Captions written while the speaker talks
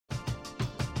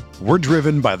We're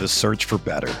driven by the search for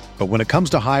better. But when it comes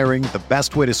to hiring, the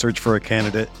best way to search for a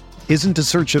candidate isn't to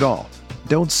search at all.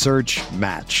 Don't search,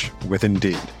 match with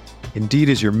Indeed. Indeed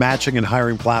is your matching and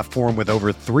hiring platform with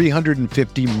over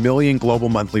 350 million global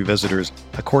monthly visitors,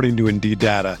 according to Indeed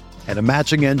data, and a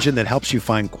matching engine that helps you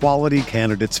find quality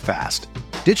candidates fast.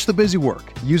 Ditch the busy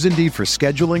work. Use Indeed for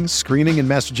scheduling, screening, and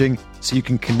messaging so you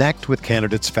can connect with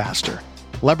candidates faster.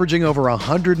 Leveraging over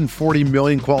 140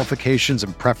 million qualifications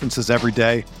and preferences every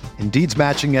day, Indeed's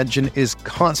matching engine is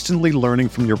constantly learning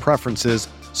from your preferences,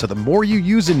 so the more you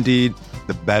use Indeed,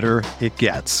 the better it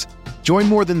gets. Join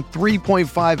more than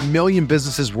 3.5 million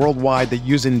businesses worldwide that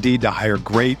use Indeed to hire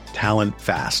great talent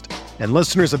fast. And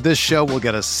listeners of this show will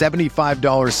get a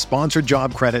 $75 sponsored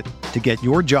job credit to get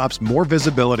your jobs more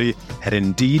visibility at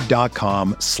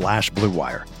Indeed.com/Blue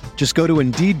Wire. Just go to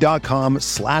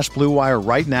Indeed.com/Blue Wire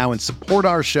right now and support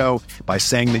our show by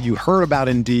saying that you heard about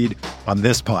Indeed on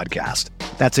this podcast.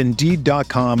 That's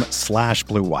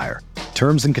Indeed.com/Blue Wire.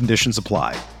 Terms and conditions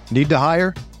apply. Need to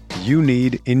hire? You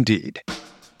need Indeed.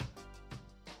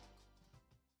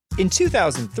 In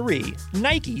 2003,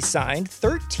 Nike signed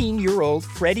 13-year-old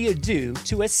Freddie Adu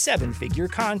to a 7-figure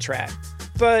contract.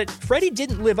 But Freddie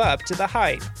didn't live up to the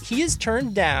hype. He has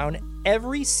turned down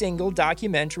every single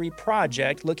documentary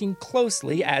project looking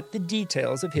closely at the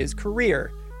details of his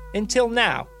career. Until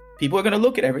now. People are going to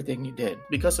look at everything you did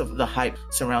because of the hype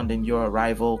surrounding your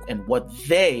arrival and what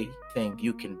they think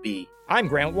you can be. I'm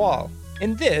Grant Wall,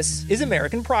 and this is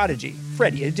American Prodigy,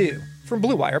 Freddie Adu, from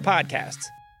Blue Wire Podcasts.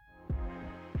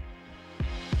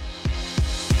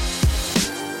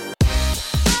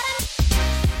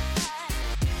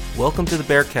 Welcome to the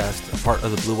Bearcast, a part of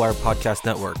the Blue Wire Podcast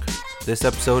Network. This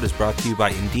episode is brought to you by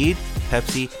Indeed,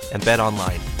 Pepsi, and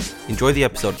BetOnline. Enjoy the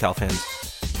episode, Cal fans.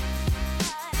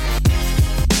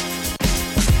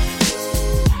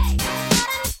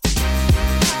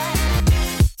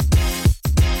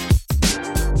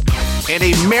 And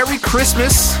a Merry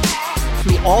Christmas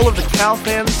to all of the Cal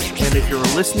fans. And if you're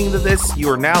listening to this, you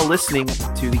are now listening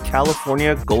to the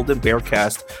California Golden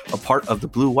Bearcast, a part of the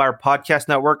Blue Wire Podcast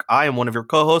Network. I am one of your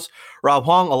co-hosts, Rob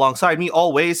Hong. Alongside me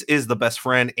always is the best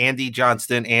friend, Andy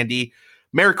Johnston. Andy,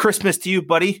 Merry Christmas to you,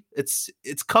 buddy. It's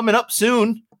coming up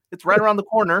soon. It's right around the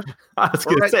corner. I was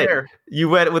going to say, you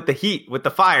went with the heat, with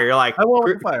the fire. You're like, I went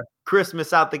with the fire.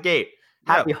 Christmas out the gate.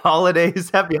 Happy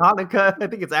holidays, happy Hanukkah. I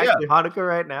think it's actually Hanukkah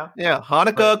right now. Yeah,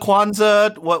 Hanukkah,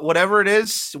 Kwanzaa, whatever it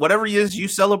is, you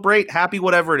celebrate, happy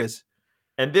whatever it is.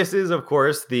 And this is, of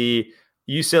course, the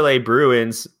UCLA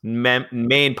Bruins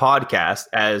main podcast,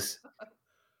 as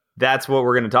that's what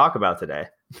we're going to talk about today.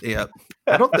 Yeah,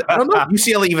 I don't know if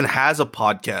UCLA even has a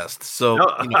podcast, so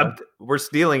no, we're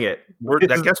stealing it.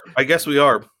 I guess we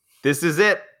are. This is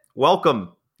it.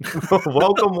 Welcome.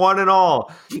 Welcome, one and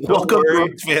all. Welcome,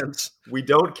 fans. We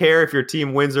don't care if your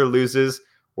team wins or loses.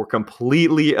 We're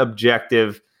completely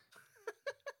objective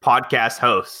podcast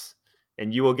hosts,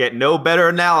 and you will get no better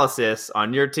analysis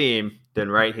on your team than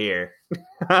right here.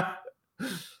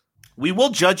 We will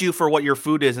judge you for what your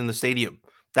food is in the stadium.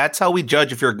 That's how we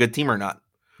judge if you're a good team or not.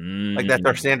 Like, that's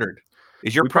our standard.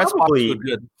 Is your press box food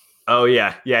good? Oh,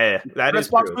 yeah. That press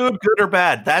is box true. Food good or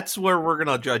bad? That's where we're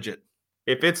going to judge it.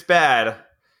 If it's bad,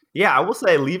 yeah, I will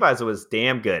say Levi's was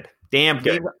damn good. Damn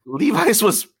good. Levi's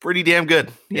was pretty damn good.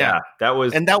 Yeah, that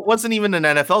was. And that wasn't even an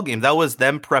NFL game. That was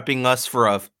them prepping us for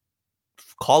a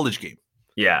college game.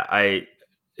 Yeah, I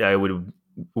would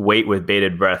wait with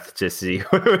bated breath to see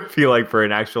what it would feel like for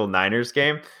an actual Niners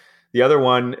game. The other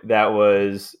one that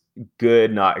was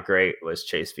good, not great, was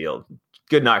Chase Field.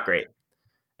 Good, not great.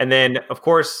 And then, of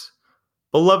course,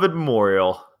 beloved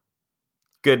Memorial.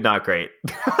 Good, not great.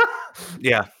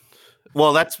 Yeah.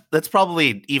 Well, that's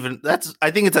probably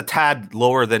I think it's a tad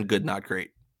lower than good, not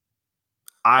great.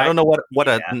 I don't know what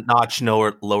a notch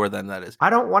lower than that is. I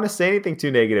don't want to say anything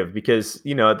too negative because,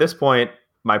 at this point,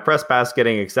 my press pass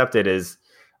getting accepted is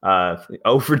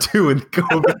 0 for 2 in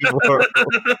COVID world.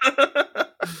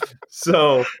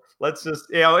 So let's just,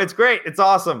 it's great. It's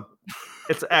awesome.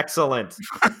 It's excellent.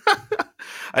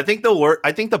 I think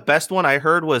the best one I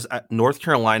heard was at North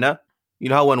Carolina. You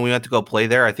know how when we went to go play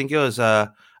there, I think it was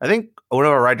one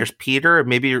of our writers, Peter,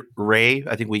 maybe Ray,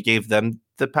 I think we gave them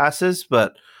the passes,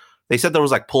 but they said there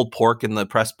was like pulled pork in the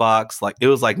press box. Like, it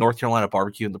was like North Carolina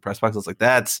barbecue in the press box. I was like,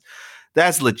 that's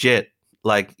legit.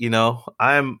 Like,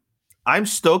 I'm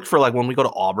stoked for like when we go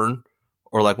to Auburn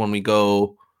or like when we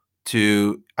go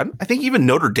to, I think even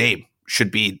Notre Dame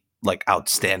should be like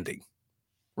outstanding.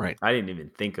 Right. I didn't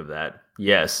even think of that.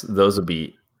 Yes, those would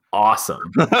be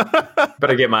awesome.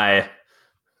 Better get my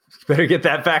better get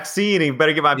that vaccine. And you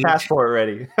better get my passport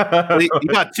ready. You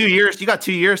got 2 years. You got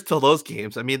 2 years till those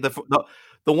games. I mean, the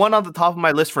one on the top of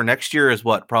my list for next year is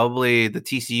what? Probably the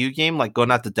TCU game, like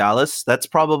going out to Dallas. That's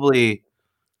probably,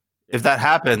 if that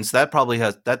happens, that probably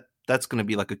has that's going to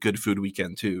be like a good food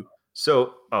weekend too.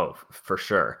 So, for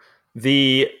sure.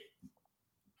 The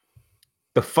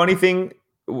funny thing,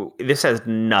 this has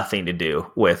nothing to do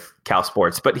with Cal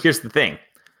Sports, but here's the thing.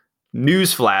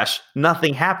 Newsflash,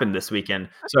 nothing happened this weekend.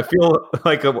 So I feel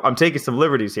like I'm taking some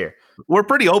liberties here. We're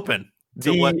pretty open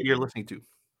to what you're listening to.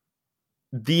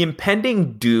 The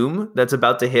impending doom that's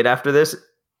about to hit after this,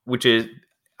 which is,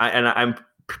 I'm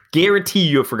guarantee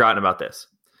you have forgotten about this.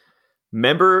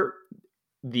 Remember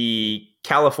the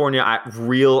California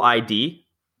Real ID?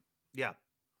 Yeah.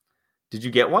 Did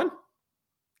you get one?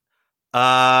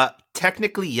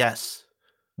 Technically, yes.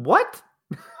 What?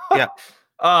 Yeah.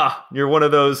 You're one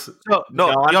of those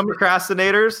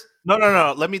procrastinators.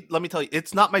 No. Let me tell you,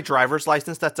 it's not my driver's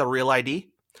license that's a Real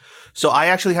ID. So I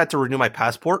actually had to renew my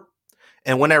passport.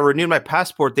 And when I renewed my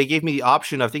passport, they gave me the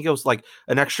option. I think it was like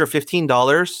an extra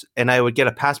 $15, and I would get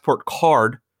a passport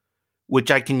card,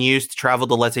 which I can use to travel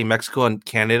to, let's say, Mexico and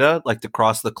Canada, like to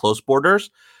cross the close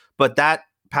borders. But that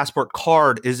passport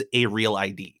card is a Real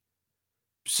ID.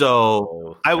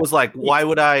 So I was like, why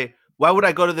would I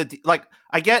go to the, like,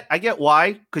 I get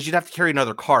why, because you'd have to carry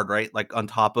another card, right? Like on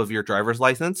top of your driver's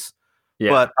license. Yeah.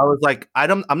 But I was like, I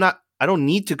don't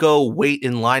need to go wait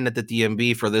in line at the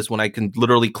DMV for this when I can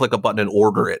literally click a button and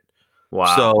order it.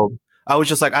 Wow. So I was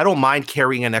just like, I don't mind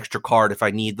carrying an extra card if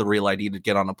I need the Real ID to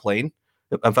get on a plane.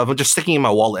 If I'm just sticking in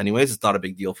my wallet anyways, it's not a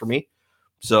big deal for me.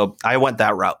 So I went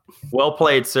that route. Well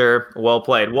played, sir. Well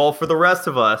played. Well, for the rest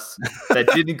of us that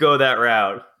didn't go that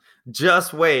route,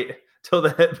 just wait till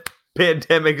the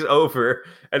pandemic's over.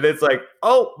 And it's like,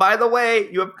 oh, by the way,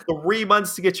 you have 3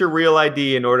 months to get your Real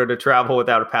ID in order to travel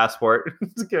without a passport.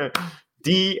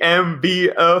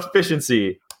 DMV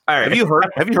efficiency. All right.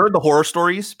 Have you heard the horror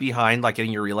stories behind like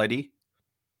getting your Real ID?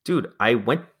 Dude,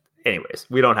 anyways,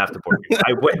 we don't have to bore you.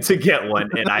 I went to get one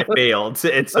and I failed.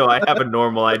 And so I have a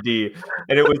normal ID.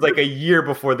 And it was like a year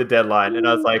before the deadline. And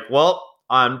I was like, well,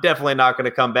 I'm definitely not going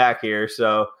to come back here.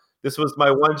 So this was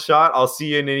my one shot. I'll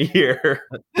see you in a year.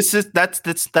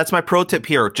 That's my pro tip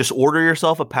here. Just order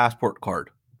yourself a passport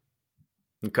card.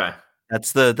 Okay.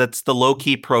 That's the low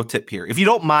key pro tip here. If you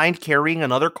don't mind carrying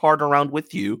another card around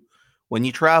with you when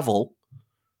you travel,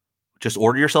 just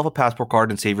order yourself a passport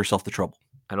card and save yourself the trouble.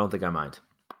 I don't think I mind.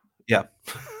 Yeah.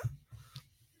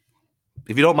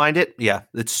 If you don't mind it, yeah,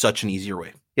 it's such an easier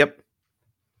way. Yep.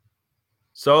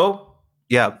 So,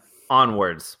 yeah.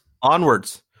 Onwards.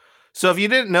 So if you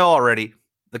didn't know already,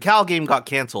 the Cal game got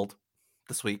canceled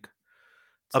this week.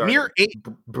 Sorry, a mere 8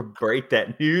 break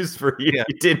that news for you. Yeah.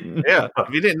 You didn't. Yeah. If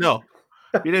you didn't know,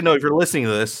 if you're listening to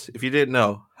this, if you didn't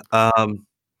know,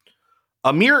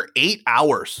 a mere 8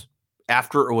 hours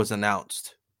after it was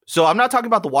announced. So I'm not talking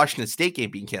about the Washington State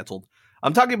game being canceled.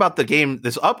 I'm talking about the game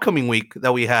this upcoming week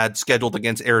that we had scheduled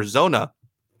against Arizona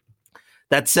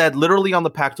that said literally on the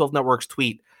Pac-12 Network's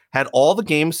tweet, had all the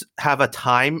games have a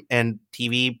time and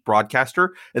TV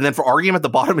broadcaster. And then for our game at the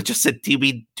bottom, it just said to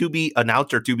be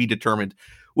announced or to be determined,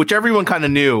 which everyone kind of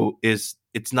knew it's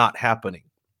not happening.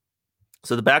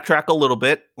 So to backtrack a little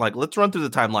bit, like let's run through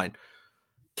the timeline.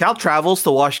 Cal travels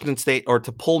to Washington State or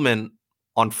to Pullman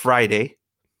on Friday.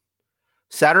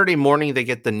 Saturday morning, they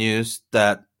get the news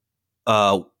that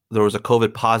there was a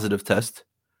COVID positive test,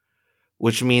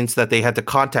 which means that they had to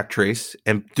contact trace.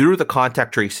 And through the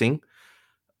contact tracing,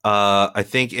 I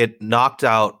think it knocked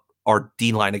out our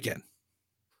D line again.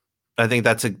 I think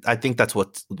that's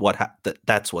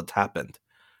what's happened.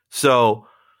 So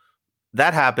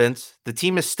that happens. The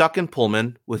team is stuck in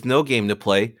Pullman with no game to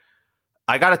play.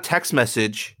 I got a text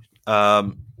message.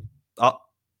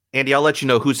 Andy, I'll let you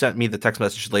know who sent me the text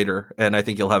message later, and I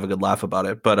think you'll have a good laugh about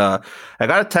it. But I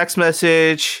got a text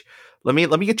message. Let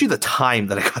me get you the time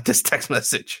that I got this text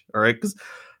message. All right, because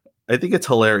I think it's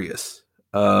hilarious.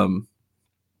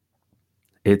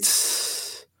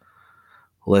 It's,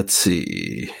 let's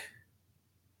see,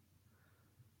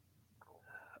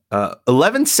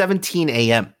 11:17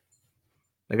 a.m.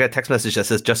 I got a text message that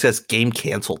says game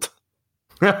canceled.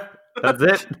 That's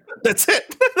it. That's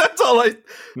it. That's all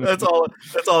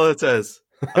it says.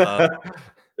 And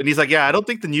he's like, yeah, I don't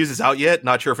think the news is out yet.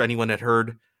 Not sure if anyone had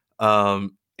heard.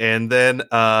 And then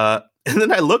I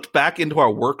looked back into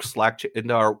our work Slack,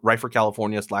 into our Right for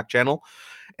California Slack channel,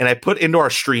 and I put into our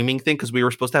streaming thing because we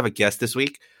were supposed to have a guest this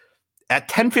week at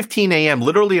 10:15 a.m.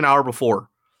 Literally an hour before.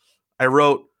 I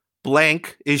wrote,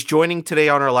 blank is joining today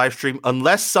on our live stream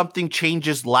unless something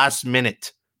changes last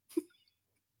minute.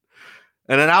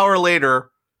 And an hour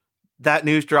later, that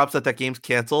news drops that game's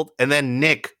canceled, and then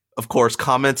Nick, of course,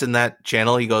 comments in that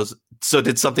channel. He goes, "So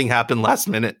did something happen last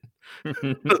minute?"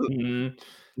 Oh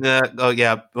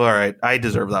yeah, all right. I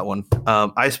deserve that one.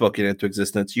 I spoke it into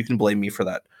existence. You can blame me for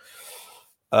that.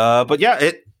 But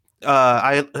yeah,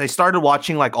 I started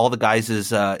watching like all the guys'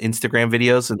 Instagram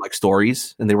videos and like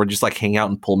stories, and they were just like hanging out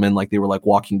in Pullman, like they were like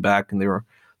walking back, and they were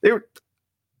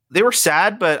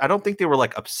sad, but I don't think they were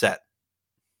like upset.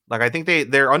 Like I think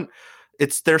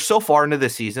they're so far into the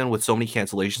season with so many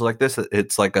cancellations like this.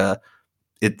 It's like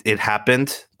it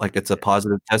happened. Like it's a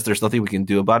positive test. There's nothing we can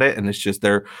do about it, and it's just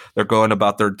they're going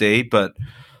about their day. But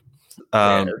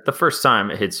the first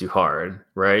time it hits you hard,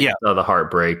 right? Yeah, the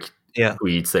heartbreak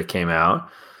tweets that came out.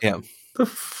 Yeah. The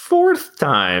fourth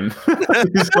time,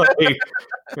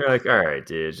 you're like, all right,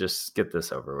 dude, just get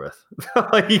this over with.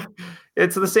 Like,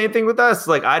 it's the same thing with us.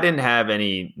 Like, I didn't have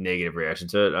any negative reaction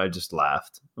to it. I just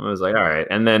laughed. I was like, all right.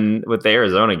 And then with the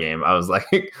Arizona game, I was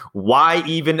like, why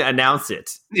even announce it?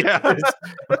 Yeah.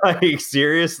 Like,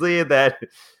 seriously,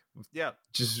 yeah.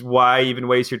 Just why even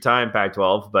waste your time,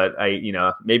 Pac-12? But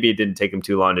maybe it didn't take them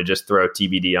too long to just throw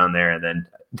TBD on there and then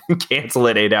cancel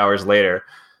it 8 hours later.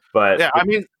 But yeah, I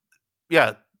mean,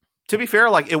 yeah. To be fair,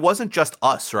 like it wasn't just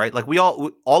us, right? Like we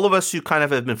all of us who kind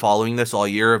of have been following this all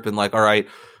year have been like, all right,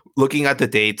 looking at the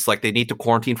dates, like they need to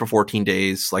quarantine for 14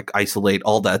 days, like isolate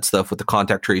all that stuff with the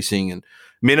contact tracing and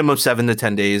minimum 7 to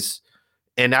 10 days.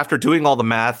 And after doing all the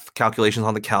math calculations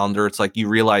on the calendar, it's like you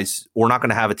realize we're not going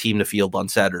to have a team to field on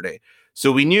Saturday.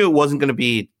 So we knew it wasn't going to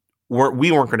be,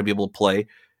 we weren't going to be able to play.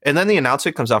 And then the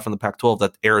announcement comes out from the Pac-12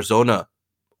 that Arizona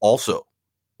also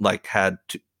like had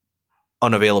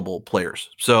unavailable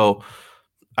players. So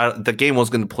the game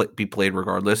was going to be played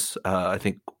regardless. I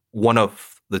think one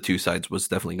of the two sides was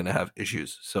definitely going to have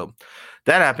issues. So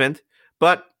that happened.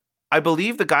 But I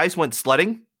believe the guys went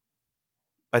sledding.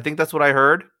 I think that's what I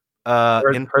heard.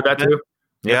 Heard that too.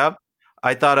 Yeah.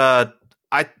 I thought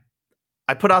I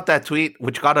put out that tweet,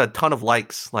 which got a ton of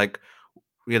likes. Like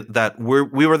that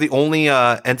we were the only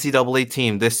NCAA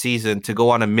team this season to go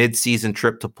on a mid-season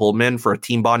trip to Pullman for a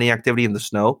team bonding activity in the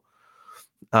snow.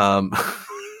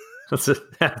 That's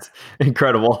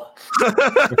incredible.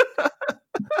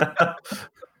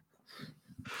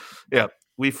 Yeah,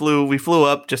 we flew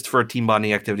up just for a team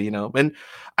bonding activity, And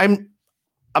I'm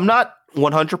not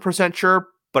 100% sure,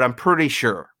 but I'm pretty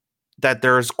sure that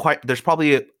there's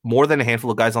probably more than a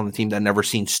handful of guys on the team that never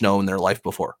seen snow in their life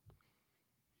before.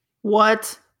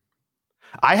 What?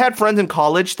 I had friends in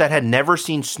college that had never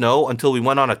seen snow until we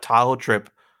went on a Tahoe trip,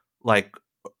 like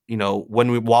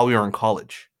while we were in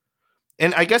college.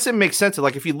 And I guess it makes sense.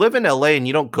 Like if you live in LA and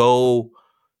you don't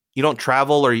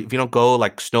travel, or if you don't go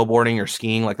like snowboarding or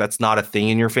skiing, like that's not a thing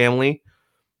in your family.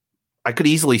 I could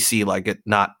easily see like it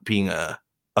not being a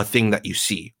thing that you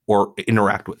see or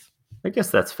interact with. I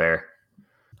guess that's fair.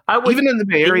 Even in the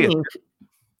Bay Area,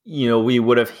 we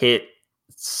would have hit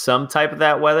some type of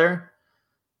that weather,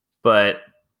 but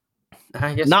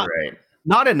I guess you're right.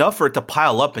 Not enough for it to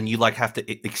pile up and you like have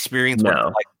to experience what it's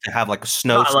like to have like a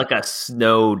snow. Not like a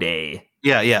snow day.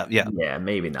 Yeah. Yeah,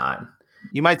 maybe not.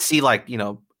 You might see like,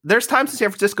 there's times in San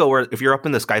Francisco where if you're up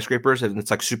in the skyscrapers and it's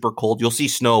like super cold, you'll see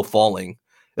snow falling.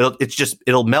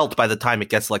 It'll melt by the time it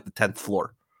gets to like the 10th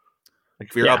floor. Like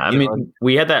if you're up,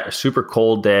 we had that super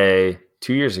cold day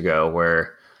 2 years ago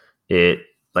where it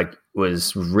like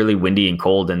was really windy and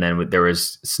cold, and then there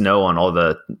was snow on all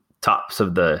the tops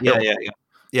of the hill.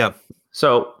 Yeah.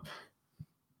 So,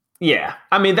 yeah,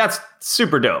 that's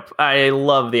super dope. I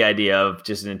love the idea of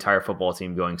just an entire football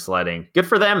team going sledding. Good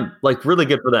for them. Like, really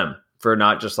good for them for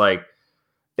not just like,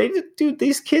 dude,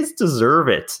 these kids deserve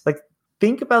it. Like,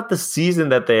 think about the season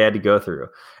that they had to go through.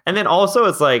 And then also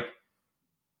it's like,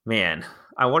 man,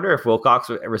 I wonder if Wilcox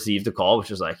received a call, which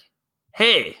was like,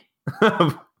 hey,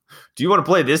 do you want to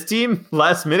play this team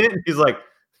last minute? And he's like,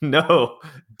 no,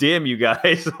 damn you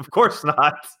guys. Of course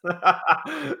not.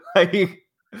 Like,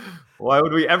 why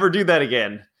would we ever do that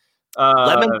again?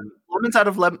 Lemons out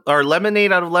of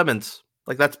lemonade out of lemons.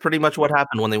 Like that's pretty much what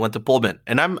happened when they went to Pullman.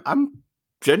 And I'm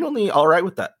genuinely all right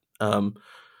with that.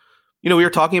 We were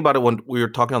talking about it when we were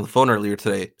talking on the phone earlier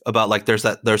today about like there's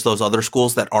those other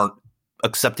schools that aren't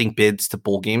accepting bids to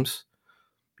bowl games.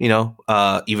 Even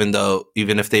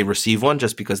if they receive one,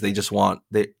 just because they just want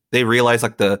they realize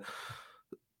like the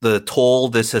toll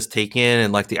this has taken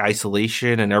and like the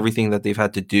isolation and everything that they've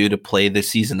had to do to play this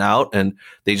season out. And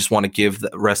they just want to give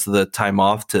the rest of the time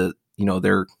off to,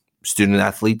 their student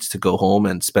athletes to go home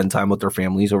and spend time with their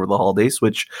families over the holidays,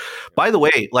 which by the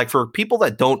way, like for people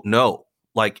that don't know,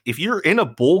 like if you're in a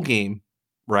bowl game,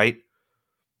 right?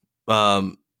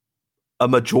 A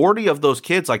majority of those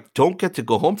kids like don't get to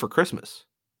go home for Christmas.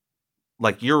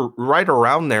 like you're right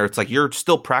around there. It's like you're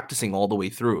still practicing all the way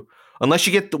through, unless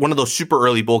you get one of those super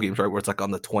early bowl games, right, where it's like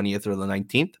on the 20th or the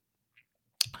 19th.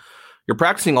 You're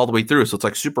practicing all the way through, so it's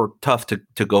like super tough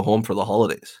to go home for the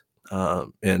holidays,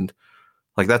 and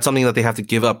like that's something that they have to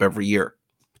give up every year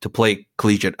to play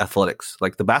collegiate athletics.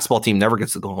 Like the basketball team never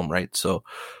gets to go home, right? So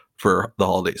for the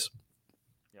holidays,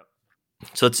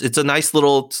 so it's a nice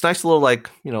little like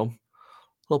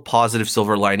little positive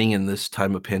silver lining in this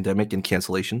time of pandemic and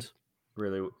cancellations.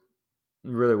 Really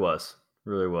was.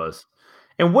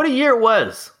 And what a year it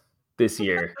was this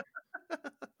year.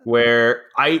 Where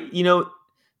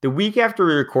the week after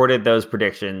we recorded those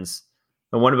predictions,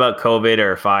 the one about COVID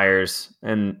or fires,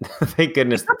 and thank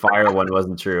goodness the fire one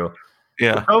wasn't true.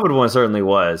 Yeah. The COVID one certainly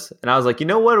was. And I was like, you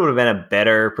know what would have been a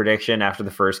better prediction after the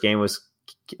first game was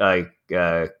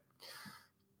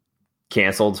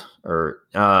canceled? Or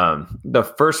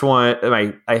the first one,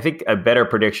 I think a better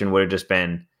prediction would have just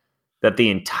been that the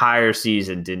entire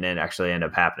season didn't actually end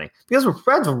up happening. Because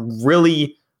that's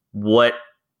really what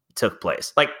took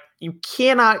place. Like, you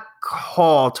cannot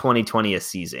call 2020 a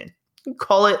season. You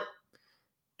call it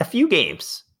a few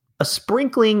games, a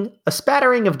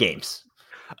spattering of games.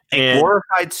 A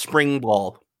glorified spring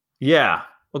ball. Yeah,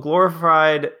 a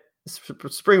glorified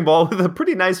spring ball with a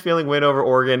pretty nice feeling win over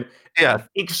Oregon. Yeah.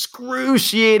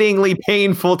 Excruciatingly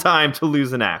painful time to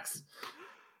lose an axe.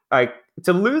 Like,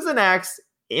 to lose an axe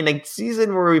in a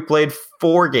season where we played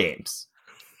 4 games.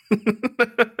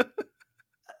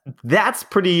 That's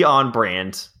pretty on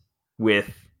brand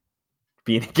with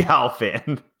being a Cal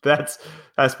fan. That's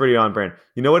pretty on brand.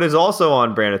 You know what is also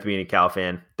on brand with being a Cal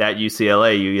fan? That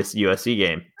UCLA USC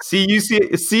game. See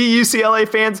UCLA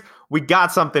fans, we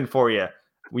got something for you.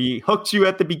 We hooked you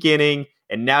at the beginning,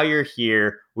 and now you're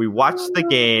here. We watched the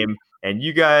game, and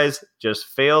you guys just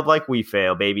failed like we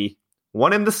fail, baby.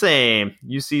 One and the same.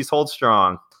 UC's hold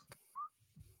strong.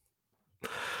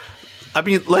 I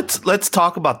mean, let's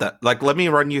talk about that. Like, let me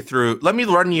run you through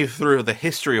the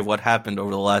history of what happened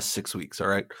over the last 6 weeks. All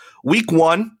right. Week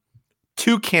 1,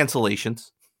 2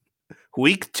 cancellations.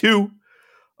 Week 2,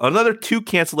 another 2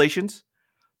 cancellations.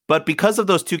 But because of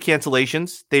those 2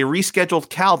 cancellations, they rescheduled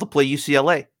Cal to play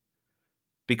UCLA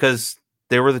because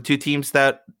they were the 2 teams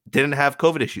that didn't have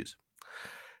COVID issues.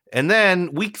 And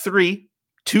then week 3,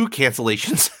 2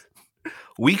 cancellations.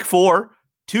 Week 4,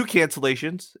 2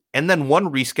 cancellations, and then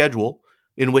 1 reschedule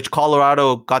in which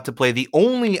Colorado got to play the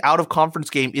only out-of-conference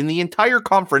game in the entire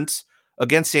conference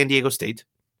against San Diego State.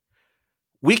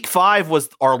 Week 5 was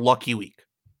our lucky week.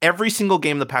 Every single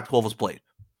game in the Pac-12 was played.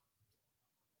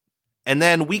 And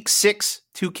then week 6,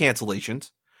 2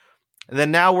 cancellations. And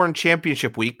then now we're in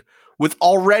championship week with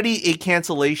already a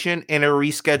cancellation and a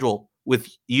reschedule with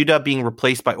UW being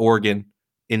replaced by Oregon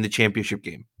in the championship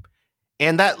game.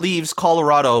 And that leaves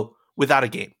Colorado without a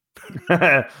game.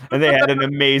 And they had an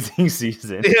amazing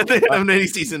season. Yeah, they had an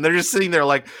amazing season. They're just sitting there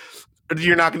like,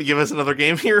 you're not going to give us another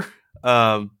game here?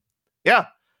 Yeah.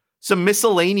 Some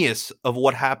miscellaneous of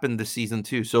what happened this season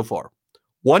too so far.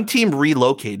 One team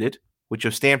relocated, which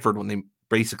was Stanford when they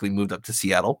basically moved up to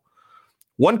Seattle.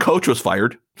 One coach was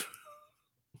fired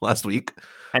last week.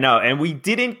 I know, and we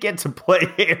didn't get to play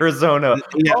Arizona.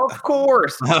 Yeah. Of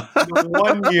course.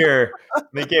 1 year.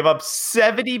 They gave up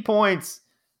 70 points.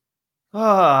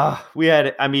 We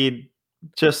had,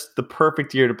 just the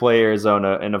perfect year to play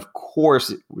Arizona, and of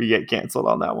course we get canceled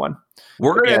on that one.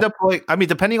 We're going to end up playing,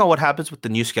 depending on what happens with the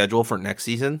new schedule for next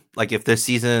season, like if this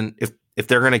season, if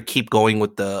they're going to keep going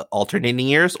with the alternating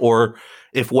years, or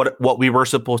if what we were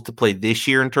supposed to play this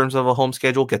year in terms of a home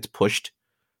schedule gets pushed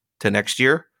to next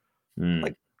year.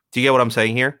 Like, do you get what I'm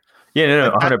saying here? Yeah,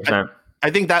 no, 100%. I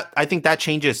think that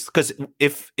changes because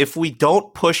if we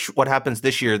don't push what happens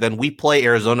this year, then we play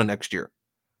Arizona next year.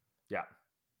 Yeah,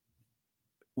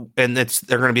 and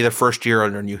they're going to be their first year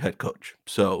under a new head coach.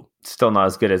 So still not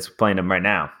as good as playing them right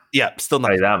now. Yeah, still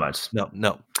not that much. No,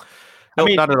 not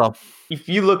at all. If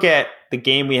you look at the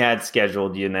game we had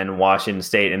scheduled, and then Washington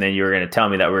State, and then you were going to tell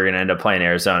me that we were going to end up playing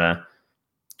Arizona,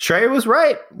 Trey was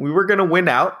right. We were going to win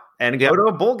out and go to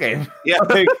a bowl game. Yeah.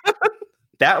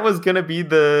 That was going to be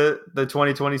the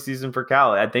 2020 season for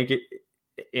Cal. I think it,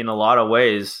 in a lot of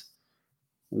ways,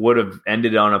 would have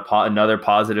ended on another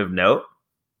positive note.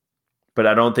 But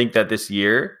I don't think that this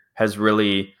year has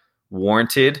really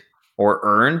warranted or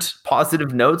earned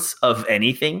positive notes of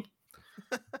anything.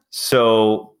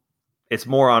 So it's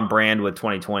more on brand with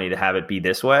 2020 to have it be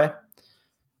this way.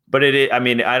 But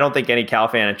I don't think any Cal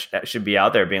fan should be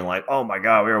out there being like, oh my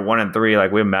God, we were 1-3.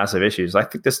 Like, we have massive issues. I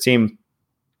think this team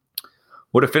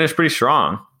would have finished pretty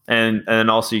strong.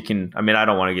 And also you can, I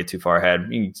don't want to get too far ahead.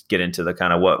 You can get into the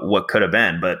kind of what could have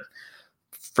been, but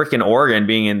freaking Oregon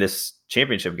being in this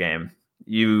championship game.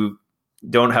 You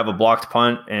don't have a blocked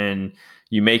punt and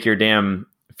you make your damn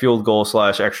field goal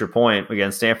 / extra point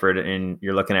against Stanford, and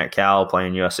you're looking at Cal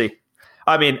playing USC.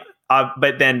 I mean,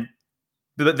 but then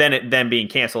it being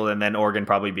canceled, and then Oregon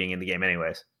probably being in the game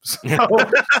anyways. So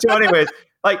anyways,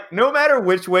 like no matter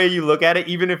which way you look at it,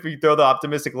 even if you throw the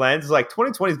optimistic lens, like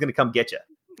 2020 is going to come get you.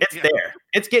 It's there.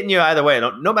 It's getting you either way.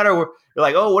 No matter where you're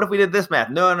like, oh, what if we did this math?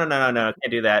 No, can't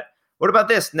do that. What about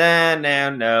this?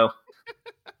 No.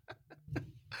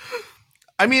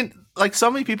 I mean, like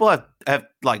so many people have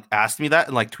like asked me that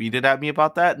and like tweeted at me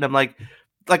about that, and I'm like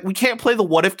we can't play the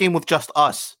what if game with just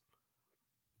us.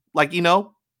 Like, you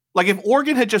know, like if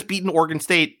Oregon had just beaten Oregon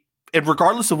State, and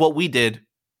regardless of what we did,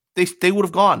 they would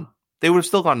have gone. They would have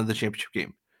still gone to the championship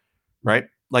game, right?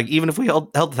 Like even if we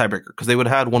held the tiebreaker, because they would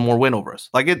have had one more win over us.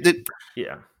 Like it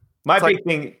yeah. My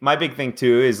big thing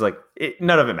too is like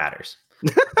none of it matters.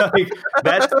 Like,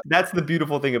 that's the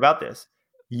beautiful thing about this.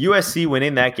 USC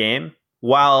winning that game,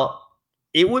 while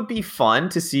it would be fun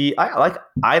to see,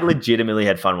 I legitimately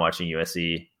had fun watching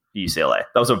USC UCLA.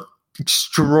 That was a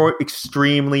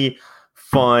extremely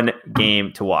fun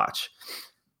game to watch,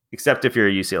 except if you're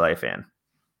a UCLA fan.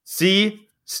 See,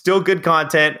 still good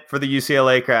content for the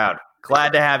UCLA crowd.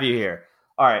 Glad to have you here.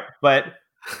 All right, but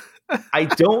I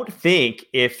don't think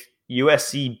if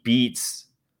USC beats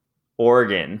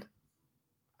Oregon,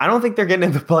 I don't think they're getting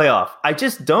in the playoff. I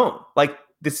just don't. Like,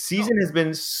 the season has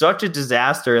been such a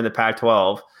disaster in the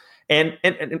Pac-12 and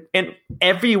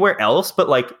everywhere else, but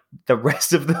like the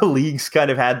rest of the leagues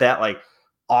kind of had that like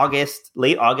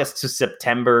late August to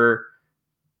September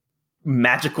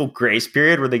magical grace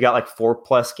period where they got like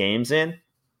 4+ games in.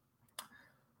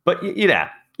 But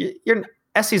your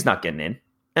SC's not getting in.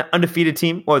 An undefeated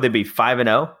team, or they'd be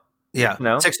 5-0. Yeah,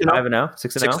 no, 6-0, 5-0,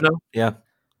 6-0. Yeah,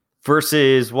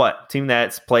 versus what team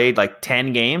that's played like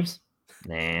 10 games?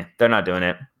 Nah, they're not doing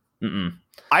it. Mm-mm.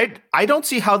 I don't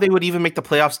see how they would even make the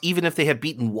playoffs, even if they had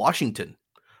beaten Washington.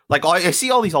 Like I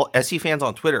see all these SC fans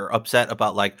on Twitter upset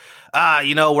about like,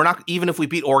 we're not, even if we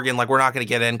beat Oregon, like we're not going to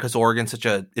get in because Oregon's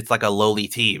it's like a lowly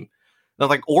team. Now,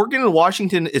 like Oregon and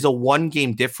Washington is a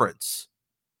 1-game difference.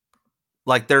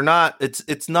 Like they're not.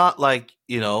 It's not like,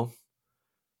 you know.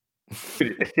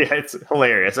 Yeah, it's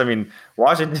hilarious. I mean,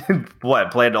 Washington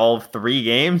played all 3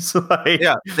 games?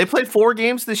 Yeah, they played 4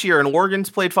 games this year, and Oregon's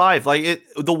played 5. Like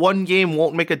the 1 game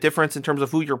won't make a difference in terms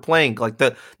of who you're playing. Like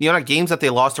the games that they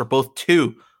lost are both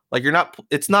 2. Like you're not.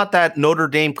 It's not that Notre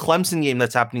Dame Clemson game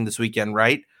that's happening this weekend,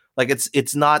 right? Like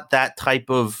it's not that type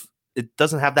of. It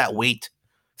doesn't have that weight.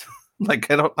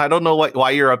 Like I don't know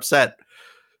why you're upset.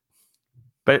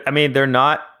 But I mean, they're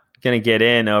not going to get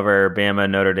in over Bama,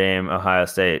 Notre Dame, Ohio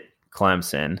State,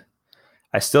 Clemson.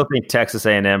 I still think Texas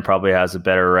A&M probably has a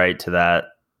better right to that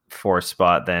 4th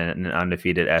spot than an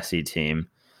undefeated SC team.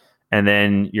 And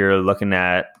then you're looking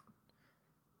at,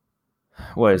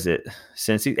 what is it?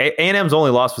 Since A&M's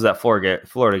only loss was that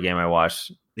Florida game I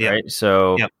watched, right?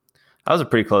 So that was a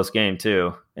pretty close game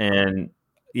too. And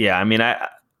yeah, I mean, I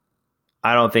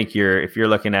don't think if you're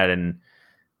looking at an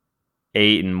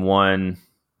 8-1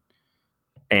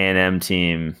 A&M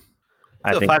team,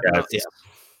 I think that's,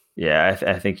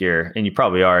 I think and you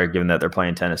probably are, given that they're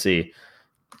playing Tennessee.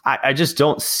 I just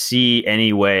don't see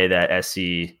any way that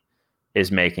SC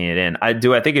is making it in. I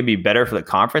think it'd be better for the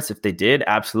conference if they did.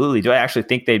 Absolutely. Do I actually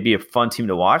think they'd be a fun team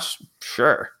to watch?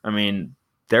 Sure. I mean,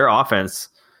 their offense,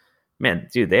 man,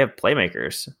 dude, they have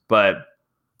playmakers, but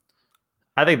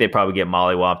I think they probably get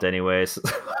mollywopped anyways.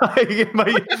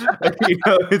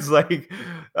 It's like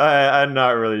I'm not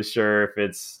really sure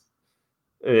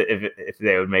if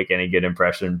they would make any good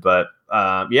impression, but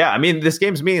I mean, this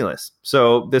game's meaningless.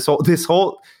 So this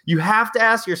whole you have to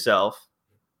ask yourself,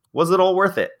 was it all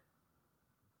worth it?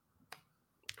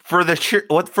 For the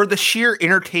sheer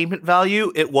entertainment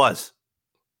value, it was.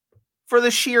 For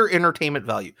the sheer entertainment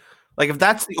value, like if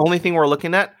that's the only thing we're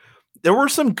looking at. There were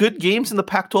some good games in the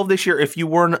Pac-12 this year if you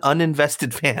were an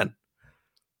uninvested fan.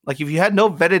 Like if you had no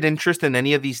vetted interest in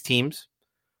any of these teams,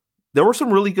 there were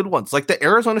some really good ones. Like the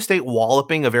Arizona State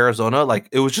walloping of Arizona, like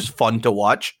it was just fun to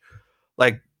watch.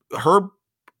 Like Herm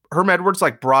Edwards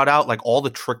like brought out like all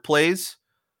the trick plays,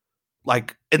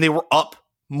 like, and they were up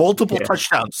multiple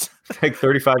touchdowns. Like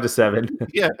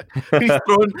 35-7. Yeah.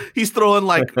 He's throwing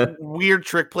like weird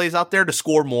trick plays out there to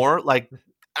score more. Like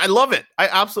I love it. I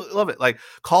absolutely love it. Like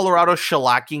Colorado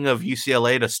shellacking of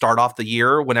UCLA to start off the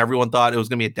year when everyone thought it was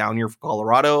going to be a down year for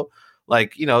Colorado.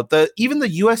 Like, you know, even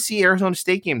the USC Arizona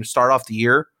State game to start off the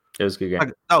year. It was a good game.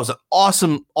 Like, that was an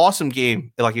awesome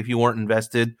game. Like if you weren't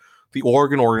invested, the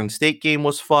Oregon State game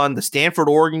was fun. The Stanford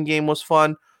Oregon game was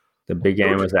fun. The big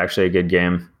game was actually a good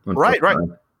game. Right.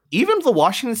 even the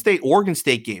Washington State Oregon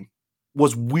State game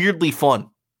was weirdly fun,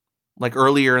 like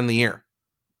earlier in the year.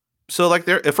 So like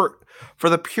for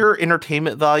the pure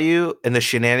entertainment value and the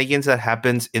shenanigans that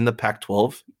happens in the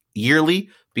Pac-12 yearly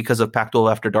because of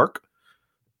Pac-12 After Dark,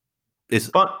 is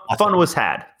Fun awesome. was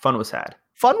had. Fun was had.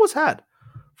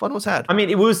 I mean,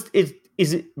 is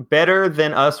it better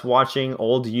than us watching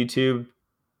old YouTube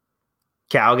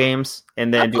Cal games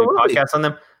and then doing podcasts on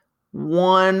them?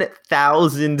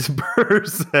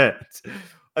 1,000%.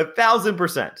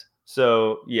 1,000%.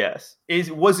 So yes.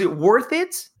 Was it worth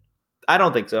it? I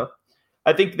don't think so.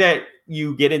 I think that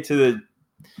you get into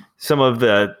some of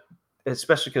the,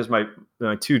 especially because my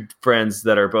two friends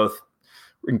that are both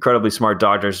incredibly smart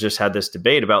doctors just had this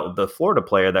debate about the Florida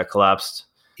player that collapsed,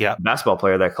 basketball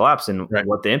player that collapsed, and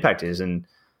what the impact is. And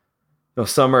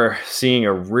some are seeing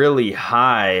a really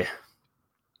high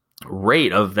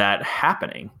rate of that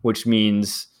happening, which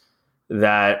means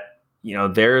that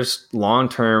there's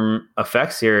long-term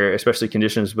effects here, especially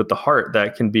conditions with the heart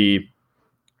that can be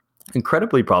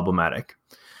incredibly problematic.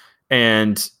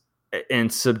 And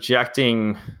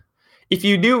subjecting, if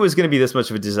you knew it was going to be this much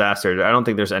of a disaster, I don't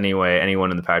think there's any way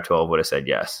anyone in the Pac-12 would have said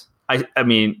yes. I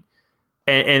mean,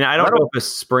 and I don't know if a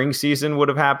spring season would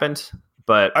have happened,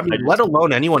 but I mean, let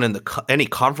alone anyone in any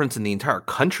conference in the entire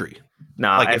country. No,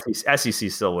 like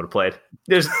SEC still would have played.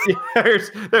 There's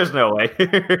no way.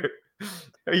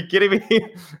 Are you kidding me?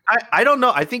 I don't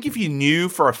know. I think if you knew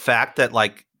for a fact that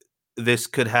like this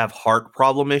could have heart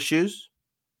problem issues,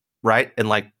 right, and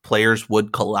like players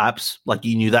would collapse, like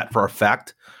you knew that for a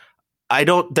fact. I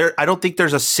don't think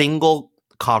there's a single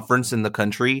conference in the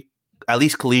country, at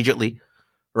least collegiately,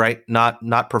 right?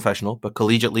 Not professional, but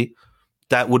collegiately,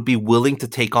 that would be willing to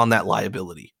take on that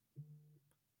liability.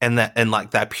 And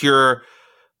that pure,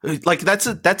 like that's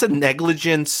a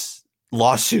negligence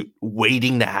lawsuit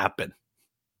waiting to happen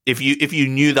if you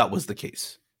knew that was the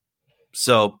case.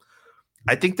 So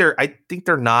I think they're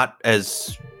not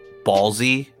as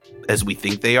ballsy as we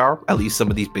think they are, at least some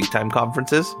of these big time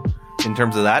conferences in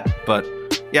terms of that. But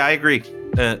yeah, I agree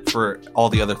for all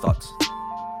the other thoughts.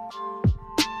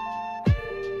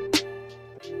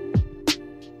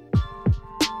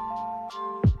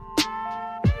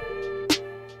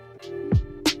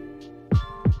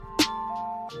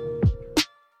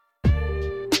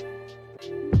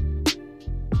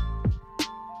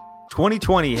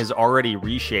 "2020 has already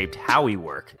reshaped how we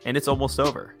work, and it's almost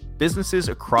over. Businesses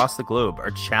across the globe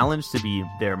are challenged to be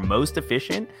their most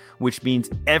efficient, which means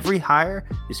every hire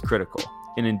is critical,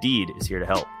 and Indeed is here to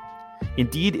help.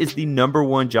 Indeed is the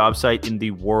 #1 job site in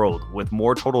the world with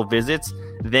more total visits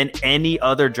than any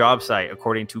other job site,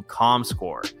 according to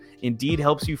ComScore. Indeed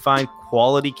helps you find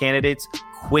quality candidates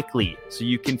quickly so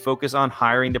you can focus on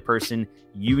hiring the person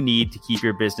you need to keep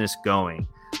your business going.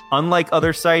 Unlike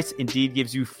other sites, Indeed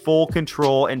gives you full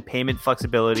control and payment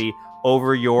flexibility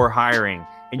over your hiring,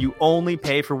 and you only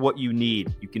pay for what you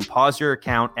need. You can pause your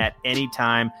account at any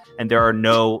time, and there are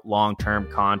no long-term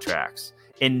contracts.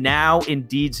 And now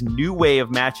Indeed's new way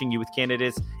of matching you with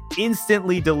candidates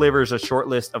instantly delivers a short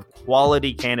list of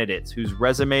quality candidates whose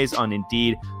resumes on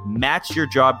Indeed match your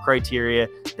job criteria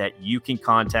that you can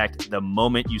contact the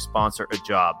moment you sponsor a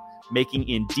job, making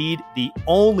Indeed the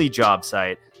only job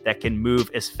site that can move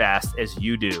as fast as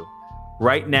you do.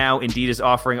 Right now, Indeed is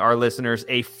offering our listeners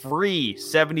a free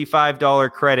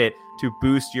 $75 credit to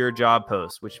boost your job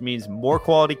post, which means more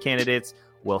quality candidates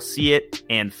will see it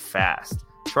and fast.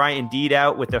 Try Indeed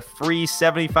out with a free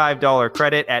 $75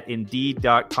 credit at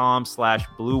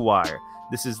Indeed.com/Blue Wire.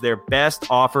 This is their best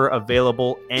offer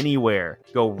available anywhere.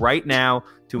 Go right now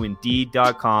to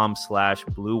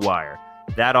Indeed.com/Blue Wire.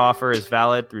 That offer is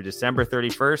valid through December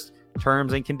 31st.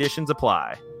 Terms and conditions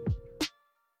apply.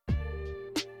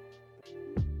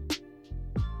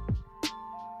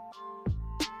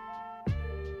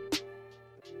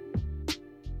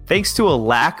 Thanks to a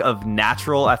lack of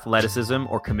natural athleticism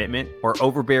or commitment or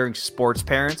overbearing sports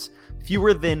parents,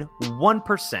 fewer than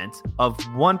 1% of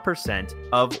 1%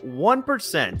 of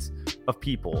 1% of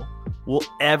people will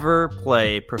ever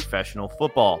play professional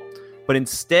football. But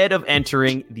instead of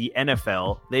entering the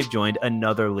NFL, they've joined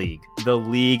another league, the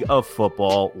League of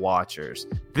Football Watchers.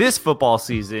 This football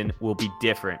season will be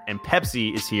different, and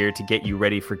Pepsi is here to get you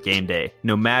ready for game day,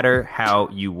 no matter how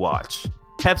you watch.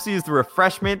 Pepsi is the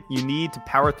refreshment you need to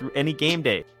power through any game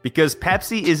day, because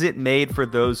Pepsi isn't made for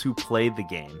those who play the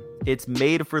game. It's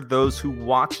made for those who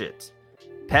watch it.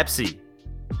 Pepsi,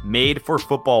 made for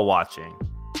football watching.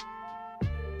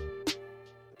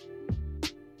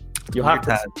 You'll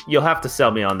have to sell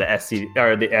me on the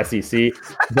SEC,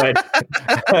 but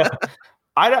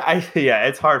yeah,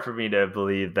 it's hard for me to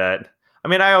believe that. I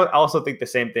mean, I also think the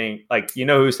same thing. Like,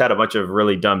 who's had a bunch of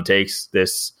really dumb takes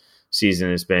this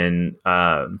season has been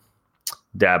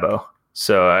Dabo.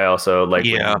 So I also would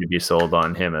need to be sold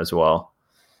on him as well.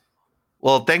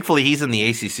 Well, thankfully he's in the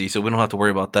ACC, so we don't have to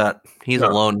worry about that. He's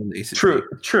alone in the ACC.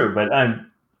 True, but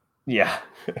I'm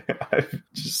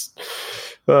just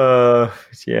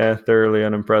thoroughly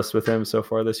unimpressed with him so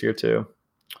far this year too.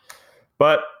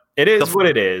 But it is what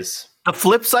it is. The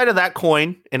flip side of that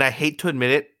coin, and I hate to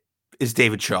admit it, is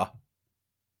David Shaw.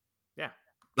 Yeah.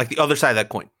 Like the other side of that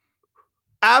coin.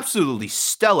 Absolutely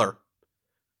stellar.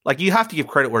 Like, you have to give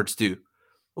credit where it's due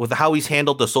with how he's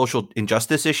handled the social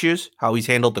injustice issues, how he's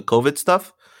handled the COVID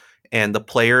stuff, and the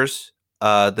players,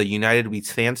 the United We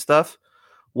Stand stuff.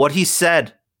 What he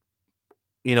said,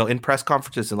 in press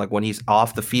conferences and like when he's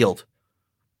off the field,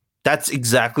 that's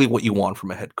exactly what you want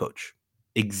from a head coach.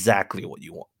 Exactly what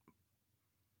you want.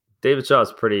 David Shaw is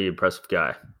a pretty impressive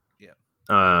guy. Yeah.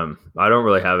 I don't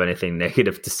really have anything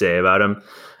negative to say about him.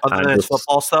 Other than his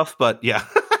football stuff, but yeah.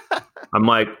 I'm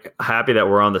happy that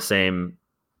we're on the same,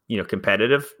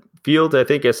 competitive field, I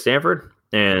think, as Stanford.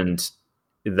 And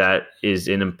that is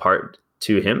in part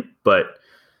to him. But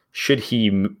should he,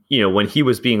 when he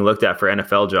was being looked at for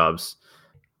NFL jobs,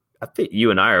 I think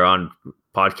you and I are on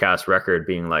podcast record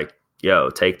being like, yo,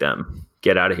 take them,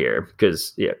 get out of here.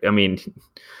 Because,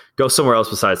 go somewhere else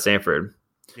besides Stanford.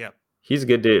 Yeah. He's a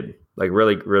good dude. Like,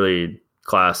 really, really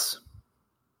class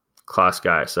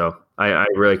guy. So I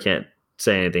really can't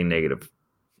say anything negative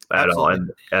at all.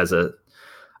 And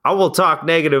I will talk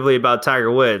negatively about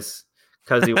Tiger Woods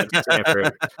because he went to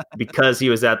Stanford, because he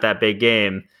was at that big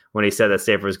game when he said that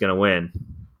Stanford was going to win.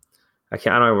 I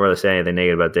don't really say anything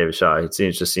negative about David Shaw. It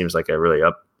just seems like a really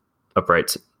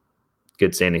upright,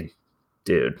 good standing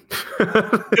dude.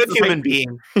 Good human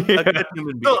being. A good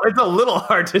human being. It's a little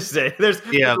hard to say. There's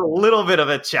a little bit of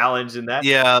a challenge in that.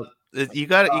 Yeah. You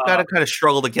got to kind of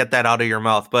struggle to get that out of your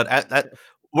mouth. But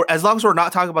as long as we're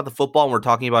not talking about the football and we're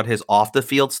talking about his off the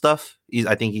field stuff,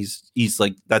 I think he's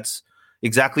like, that's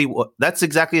exactly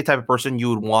the type of person you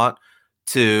would want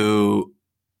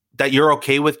that you're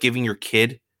okay with giving your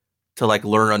kid to like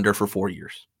learn under for 4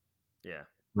 years. Yeah.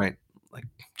 Right. Like,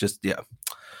 just, yeah.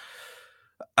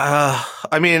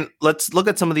 Let's look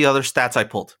at some of the other stats I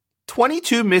pulled.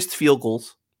 22 missed field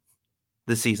goals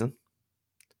this season.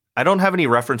 I don't have any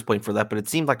reference point for that, but it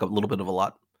seemed like a little bit of a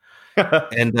lot.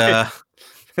 And yeah,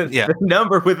 the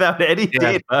number without any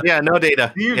data. Yeah, no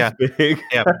data. Yeah, big.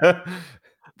 Yeah.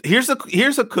 Here's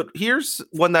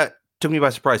one that took me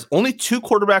by surprise. Only 2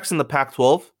 quarterbacks in the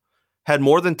Pac-12 had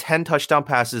more than 10 touchdown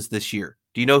passes this year.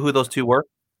 Do you know who those 2 were?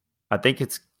 I think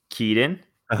it's Keaton.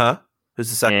 Who's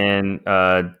the second?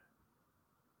 And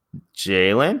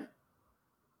Jalen.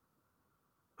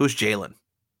 Who's Jalen?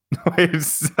 I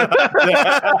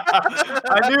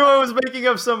knew I was making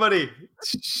up somebody.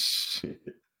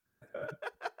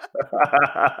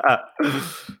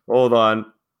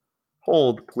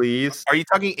 Hold, please. Are you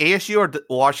talking ASU or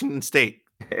Washington State?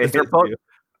 They're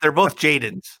both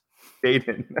Jadens.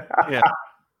 Jaden. Yeah.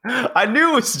 I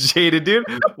knew it was Jaden, dude.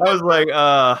 I was like,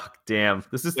 damn.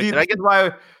 This is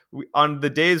why on the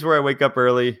days where I wake up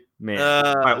early, man.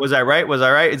 All right, was I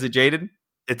right? Is it Jaden?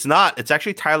 It's not. It's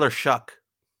actually Tyler Shuck.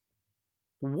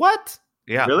 What?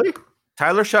 Yeah. Really?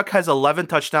 Tyler Shuck has 11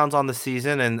 touchdowns on the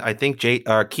season, and I think Keaton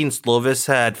Slovis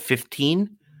had 15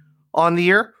 on the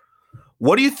year.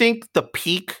 What do you think the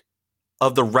peak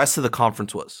of the rest of the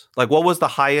conference was? Like, what was the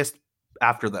highest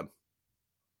after them?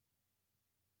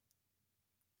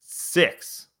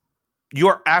 6. You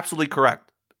are absolutely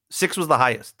correct. 6 was the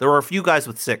highest. There were a few guys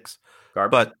with 6,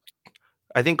 but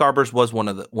I think Garbers was one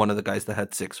of the guys that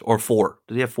had 6 or 4.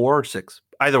 Did he have 4 or 6?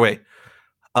 Either way.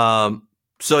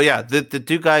 So yeah, the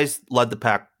 2 guys led the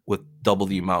pack with double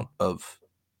the amount of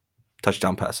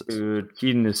touchdown passes. Dude,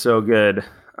 Keaton is so good.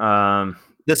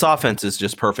 This offense is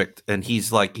just perfect, and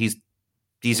he's just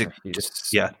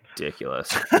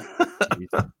ridiculous.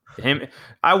 Him,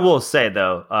 I will say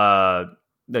though,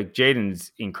 like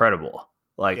Jaden's incredible.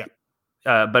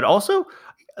 But also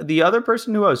the other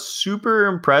person who I was super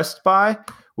impressed by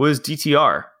was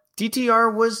DTR.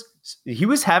 DTR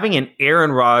was having an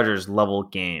Aaron Rodgers level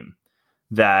game.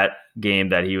 That game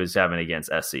that he was having against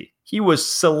SC, he was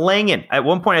slanging. At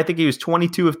one point, I think he was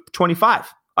 22 of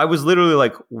 25. I was literally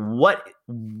like, "What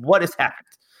has happened?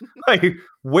 Like,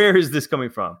 where is this coming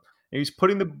from?" And he's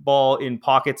putting the ball in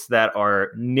pockets that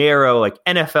are narrow, like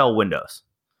NFL windows.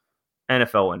 And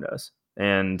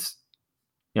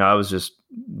I was just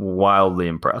wildly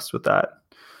impressed with that.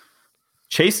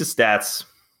 Chase's stats: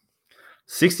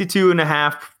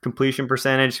 62.5 completion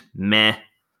percentage, meh.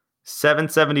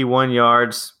 771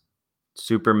 yards,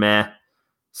 super meh.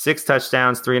 6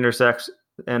 touchdowns, 3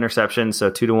 interceptions,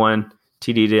 so 2-to-1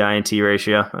 TD to INT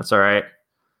ratio. That's all right.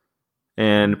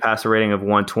 And passer rating of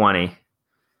 120.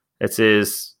 It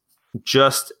is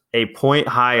just a point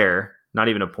higher, not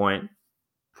even a point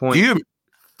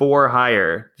 4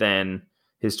 higher than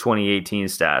his 2018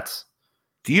 stats.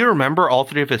 Do you remember all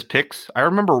 3 of his picks? I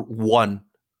remember one.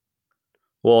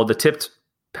 Well, the tipped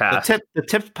pass. The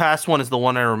tipped pass one is the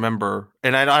one I remember.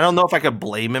 And I don't know if I could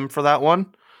blame him for that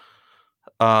one.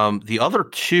 The other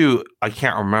 2, I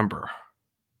can't remember.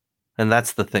 And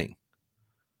that's the thing.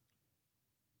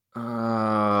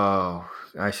 Oh,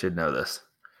 I should know this.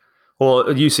 Well,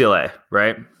 UCLA,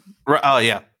 right? Right. Oh,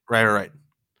 yeah. Right.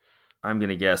 I'm going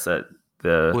to guess that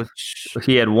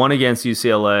he had 1 against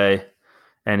UCLA,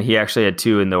 and he actually had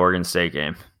 2 in the Oregon State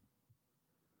game.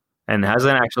 And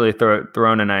hasn't actually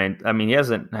thrown he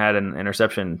hasn't had an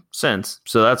interception since,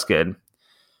 so that's good.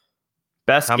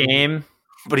 Best game.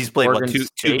 But he's played, Oregon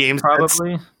two games?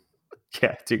 Probably.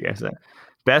 Yeah, 2 games.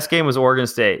 Best game was Oregon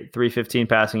State. 315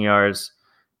 passing yards,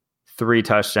 3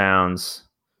 touchdowns,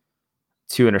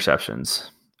 2 interceptions.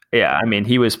 Yeah, I mean,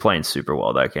 he was playing super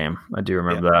well that game. I do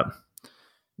remember that.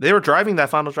 They were driving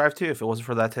that final drive, too, if it wasn't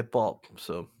for that tip ball.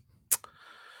 So,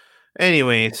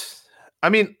 anyways, I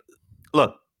mean,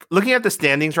 look, looking at the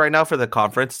standings right now for the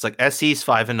conference, it's like SC's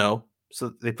 5-0,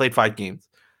 so they played 5 games.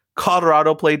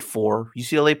 Colorado played 4.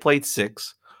 UCLA played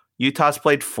 6. Utah's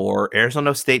played 4.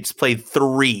 Arizona State's played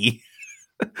 3.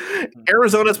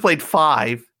 Arizona's played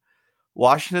 5.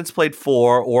 Washington's played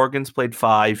 4. Oregon's played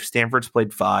 5. Stanford's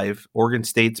played 5. Oregon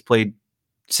State's played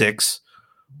 6.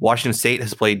 Washington State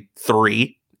has played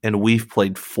 3. And we've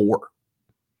played 4.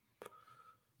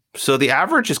 So the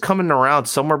average is coming around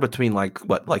somewhere between like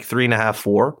 3.5,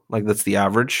 4. Like that's the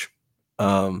average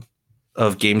of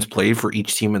games played for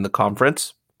each team in the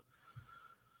conference.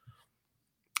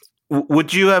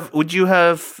 Would you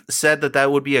have said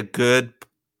that would be a good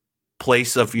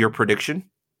place of your prediction?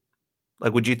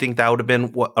 Like, would you think that would have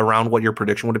been around what your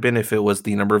prediction would have been if it was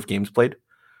the number of games played?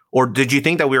 Or did you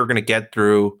think that we were going to get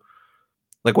through,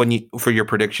 like for your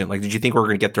prediction, like, did you think we were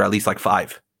going to get through at least like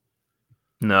 5?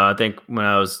 No, I think when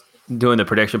I was doing the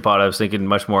prediction pod, I was thinking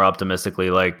much more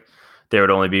optimistically, like there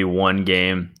would only be 1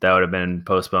 game that would have been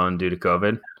postponed due to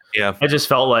COVID. Yeah. I just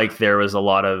felt like there was a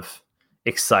lot of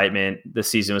excitement. The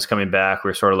season was coming back. We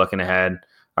were sort of looking ahead.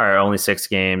 All right, only 6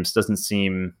 games. Doesn't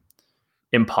seem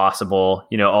impossible,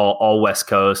 all West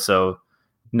Coast. So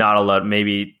not a lot,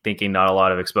 maybe thinking not a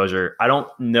lot of exposure. I don't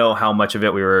know how much of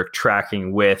it we were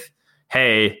tracking with,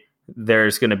 hey,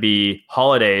 there's going to be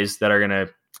holidays that are going to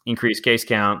increase case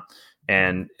count.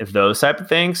 And if those type of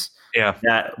things, I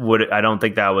don't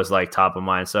think that was like top of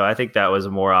mind. So I think that was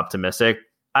more optimistic.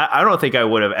 I don't think I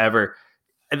would have ever.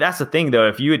 And that's the thing, though.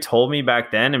 If you had told me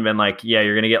back then and been like, yeah,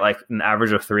 you're going to get like an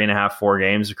average of 3.5, 4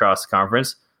 games across the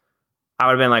conference, I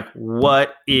would have been like,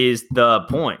 what is the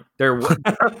point? I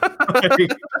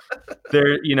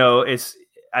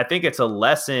think it's a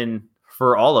lesson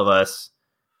for all of us.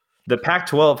 The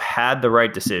Pac-12 had the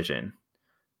right decision.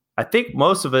 I think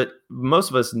most of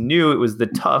us knew it was the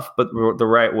tough, but the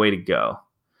right way to go.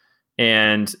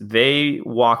 And they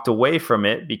walked away from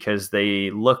it because they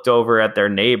looked over at their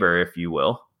neighbor, if you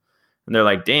will. And they're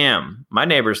like, damn, my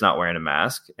neighbor's not wearing a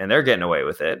mask and they're getting away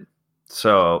with it.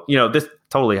 So, this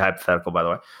totally hypothetical, by the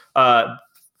way.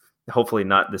 Hopefully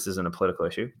not. This isn't a political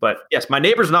issue, but yes, my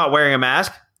neighbor's not wearing a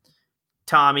mask.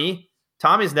 Tommy's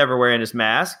never wearing his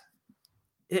mask.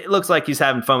 It looks like he's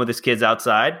having fun with his kids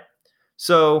outside.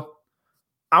 So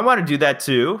I want to do that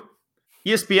too.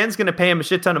 ESPN's going to pay him a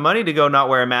shit ton of money to go not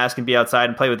wear a mask and be outside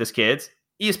and play with his kids.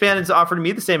 ESPN has offered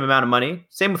me the same amount of money.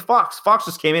 Same with Fox. Fox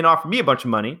just came in and offered me a bunch of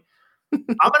money.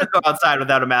 I'm going to go outside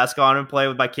without a mask on and play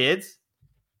with my kids.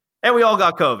 And we all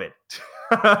got COVID.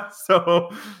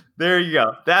 So there you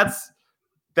go.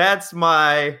 That's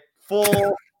my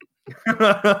full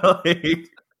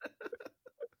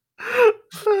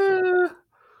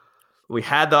we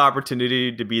had the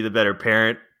opportunity to be the better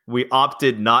parent. We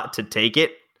opted not to take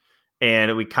it,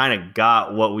 and we kind of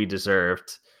got what we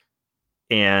deserved.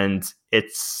 And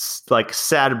it's like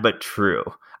sad but true.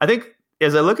 I think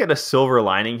as I look at a silver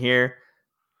lining here,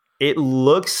 it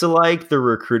looks like the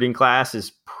recruiting class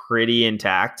is pretty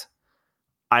intact.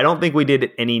 I don't think we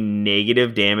did any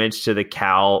negative damage to the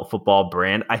Cal football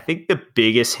brand. I think the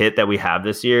biggest hit that we have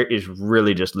this year is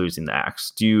really just losing the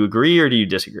Axe. Do you agree or do you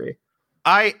disagree?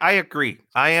 I agree.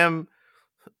 I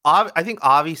think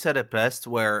Avi said it best,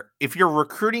 where if you're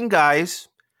recruiting guys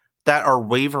that are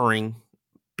wavering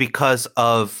because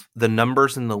of the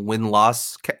numbers in the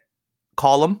win-loss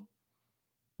column,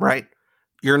 right?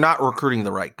 You're not recruiting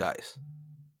the right guys.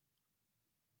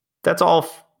 That's all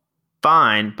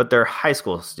fine, but they're high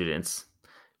school students.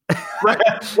 Right.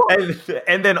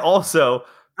 and then also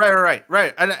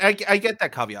Right. And I get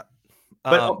that caveat.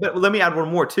 But let me add one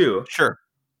more too. Sure.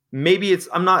 Maybe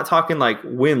I'm not talking like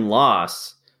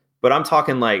win-loss, but I'm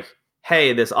talking like,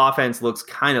 hey, this offense looks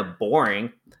kind of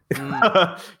boring.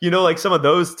 Like some of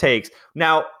those takes.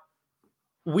 Now,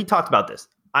 we talked about this.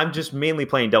 I'm just mainly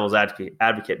playing devil's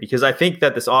advocate because I think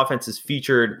that this offense has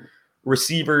featured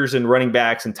receivers and running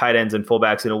backs and tight ends and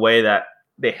fullbacks in a way that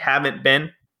they haven't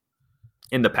been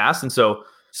in the past. And so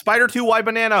Spider 2 Y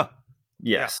banana.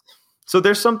 Yes. Yeah. So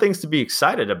there's some things to be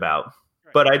excited about,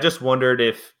 but I just wondered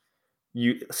if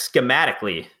you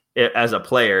schematically as a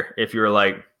player, if you're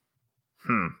like,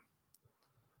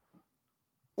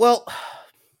 Well,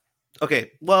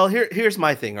 okay. Well, here's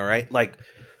my thing. All right. Like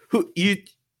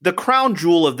the crown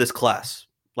jewel of this class,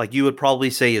 like you would probably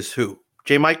say is who?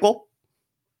 J. Michael?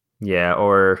 Yeah.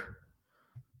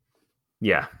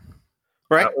 Yeah.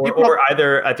 Right. Or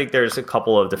either, I think there's a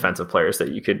couple of defensive players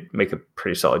that you could make a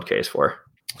pretty solid case for.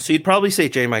 So you'd probably say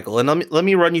J. Michael. And let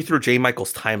me run you through J.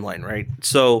 Michael's timeline, right?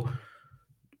 So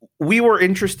we were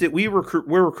interested. We're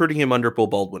recruiting him under Beau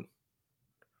Baldwin.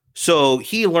 So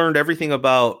he learned everything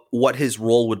about what his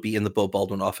role would be in the Beau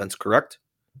Baldwin offense, correct?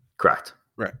 Correct.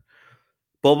 Right.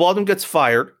 Beau Baldwin gets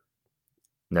fired.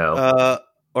 No.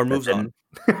 Or moves on.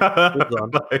 Moves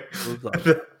on.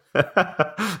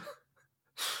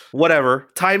 Whatever.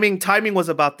 Timing was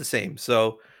about the same.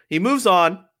 So he moves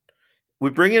on. We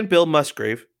bring in Bill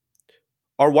Musgrave.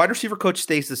 Our wide receiver coach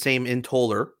stays the same in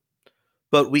Toller,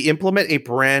 but we implement a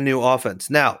brand new offense.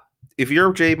 Now, if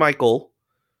you're J. Michael,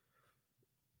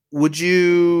 would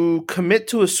you commit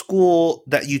to a school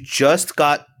that you just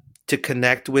got to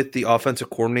connect with the offensive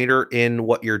coordinator in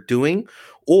what you're doing?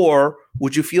 Or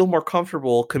would you feel more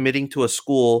comfortable committing to a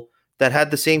school that had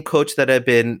the same coach that had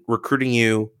been recruiting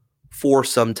you for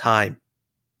some time?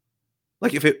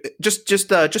 Like if it just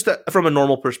from a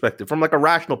normal perspective, from like a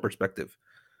rational perspective,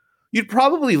 you'd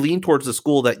probably lean towards the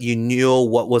school that you knew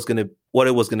what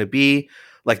it was gonna be.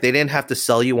 Like they didn't have to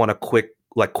sell you on a quick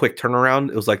turnaround.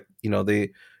 It was like,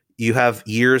 you have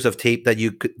years of tape that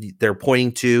they're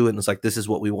pointing to, and it's like, this is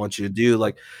what we want you to do.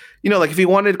 Like, like if he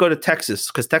wanted to go to Texas,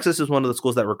 because Texas is one of the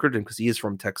schools that recruited him because he is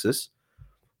from Texas.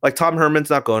 Like Tom Herman's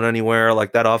not going anywhere.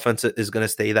 Like that offense is going to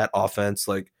stay that offense.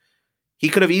 Like he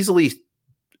could have easily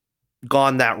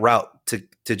gone that route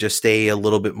to just stay a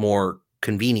little bit more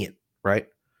convenient, right?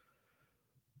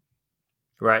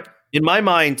 Right. In my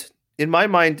mind,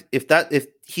 if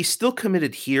he's still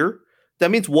committed here, that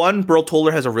means one, Burl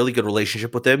Toller has a really good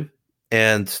relationship with him,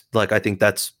 and like I think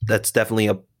that's definitely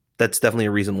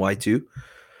a reason why too.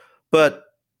 But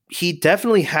he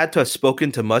definitely had to have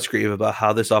spoken to Musgrave about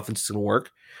how this offense is going to work,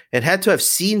 and had to have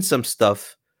seen some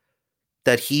stuff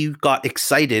that he got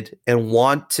excited and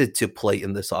wanted to play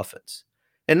in this offense.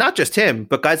 And not just him,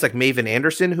 but guys like Maven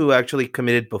Anderson, who actually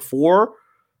committed before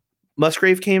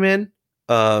Musgrave came in.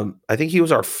 I think he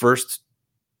was our first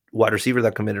wide receiver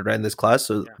that committed right in this class.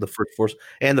 So yeah. the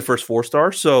first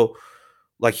 4-star. So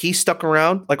like he stuck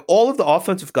around. Like all of the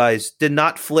offensive guys did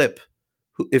not flip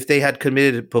if they had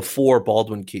committed before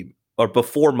Baldwin came or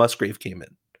before Musgrave came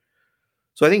in.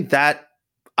 So I think that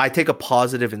I take a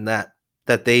positive in that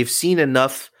they've seen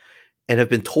enough and have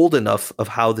been told enough of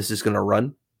how this is going to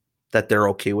run that they're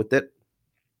okay with it.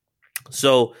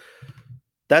 So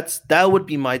that would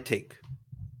be my take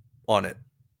on it.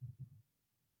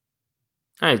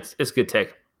 It's a good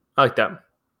take. I like that.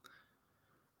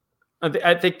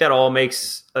 I think it all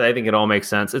makes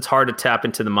sense. It's hard to tap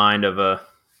into the mind of an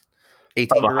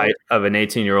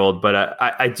 18-year-old, but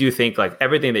I do think like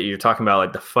everything that you're talking about,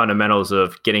 like the fundamentals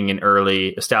of getting in early,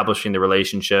 establishing the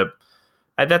relationship,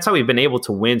 that's how we've been able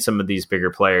to win some of these bigger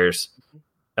players.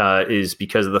 Is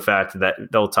because of the fact that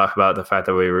they'll talk about the fact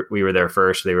that we were there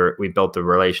first. We built the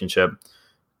relationship.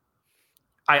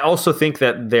 I also think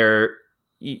that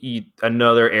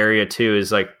another area too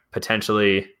is like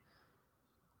potentially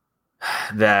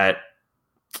that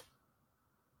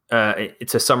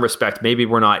to some respect, maybe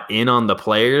we're not in on the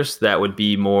players that would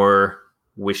be more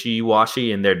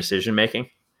wishy-washy in their decision making.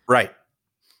 Right.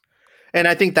 And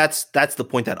I think that's the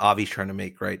point that Avi's trying to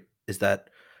make, right? Is that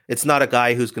it's not a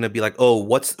guy who's going to be like, oh,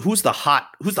 who's the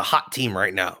hot team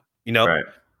right now? Right.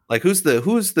 Like who's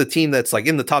the team that's like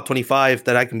in the top 25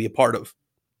 that I can be a part of?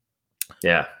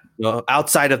 Yeah.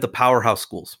 Outside of the powerhouse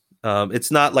schools.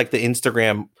 It's not like the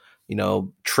Instagram,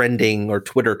 trending or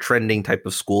Twitter trending type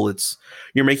of school.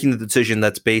 You're making the decision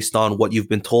that's based on what you've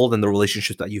been told and the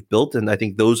relationships that you've built. And I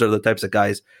think those are the types of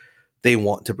guys they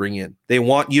want to bring in. They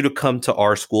want you to come to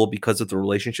our school because of the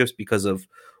relationships, because of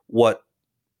what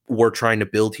we're trying to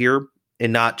build here,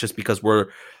 and not just because we're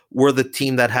we're the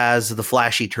team that has the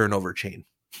flashy turnover chain.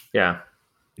 Yeah.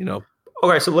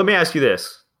 Okay, so let me ask you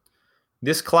this.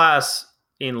 This class,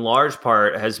 in large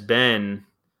part, has been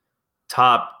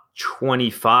top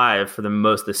 25 for the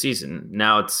most of the season.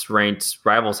 Now it's ranked,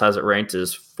 Rivals has it ranked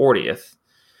as 40th.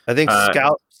 I think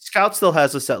Scout still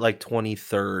has us at like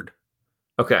 23rd.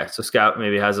 Okay, so Scout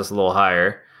maybe has us a little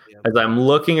higher. Yeah. As I'm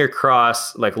looking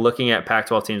across, like looking at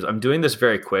Pac-12 teams, I'm doing this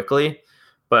very quickly,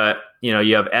 but you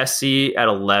have SC at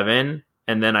 11,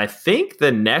 and then I think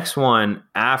the next one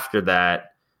after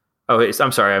that,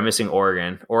 I'm sorry, I'm missing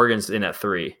Oregon. Oregon's in at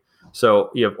 3. So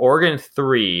you have Oregon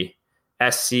 3,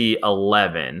 SC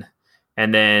 11,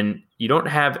 and then you don't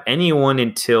have anyone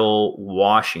until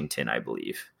Washington, I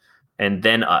believe, and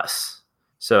then us.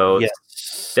 So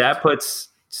that puts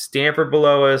Stanford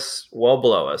below us, well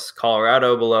below us,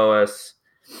 Colorado below us,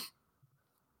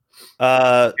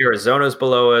 Arizona's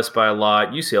below us by a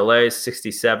lot, UCLA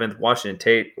 67th, Washington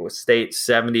State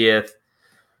 70th.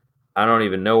 I don't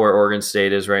even know where Oregon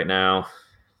State is right now.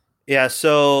 Yeah,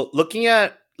 so looking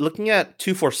at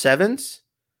 247s,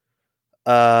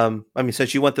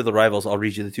 since you went through the Rivals, I'll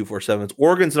read you the 247s.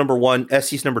 Oregon's number 1,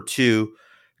 SC's number 2,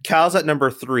 Cal's at number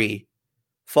 3,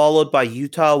 followed by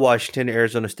Utah, Washington,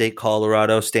 Arizona State,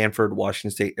 Colorado, Stanford,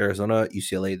 Washington State, Arizona,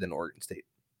 UCLA, then Oregon State.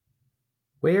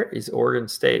 Where is Oregon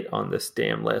State on this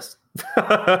damn list?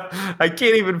 I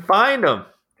can't even find them.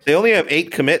 They only have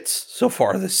 8 commits so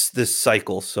far this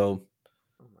cycle. So,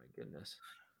 oh my goodness,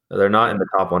 they're not in the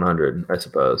top 100, I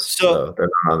suppose. So they're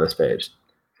not on this page.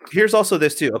 Here's also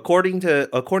this too. According to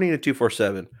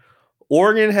 247,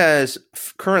 Oregon has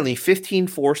currently 15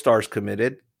 4-stars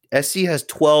committed. SC has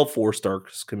 12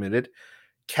 4-stars committed.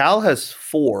 Cal has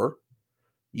 4.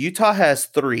 Utah has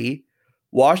 3.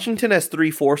 Washington has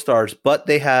 3 4-stars, but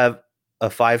they have a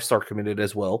 5-star committed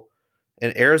as well.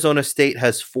 And Arizona State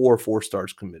has 4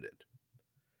 4-stars committed,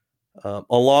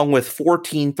 along with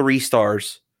 14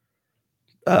 3-stars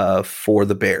for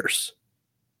the Bears.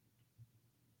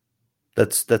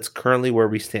 That's currently where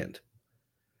we stand.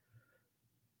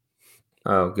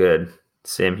 Oh, good.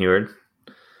 Sam Heward.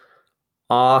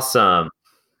 Awesome.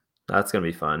 That's going to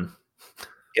be fun.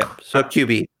 Yep. So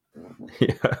QB.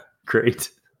 Yeah, great.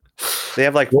 They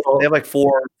have like 4 or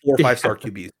 5-star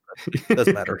QBs.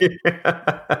 Doesn't matter.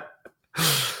 Yeah.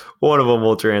 One of them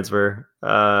will transfer.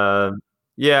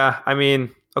 Yeah,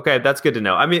 okay, that's good to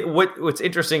know. What's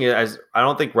interesting is I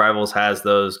don't think Rivals has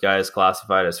those guys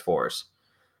classified as 4s.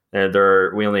 And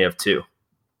we only have 2,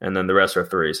 and then the rest are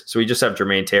 3s. So we just have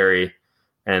Jermaine Terry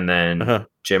and then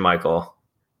J. Michael.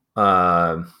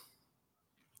 But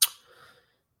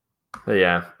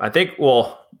yeah, I think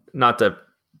not to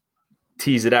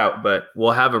tease it out, but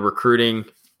we'll have a recruiting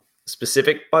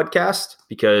specific podcast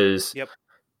because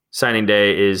signing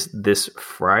day is this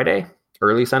Friday,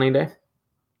 early signing day.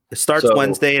 It starts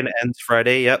Wednesday and ends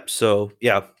Friday. Yep. So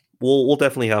yeah, we'll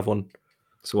definitely have one.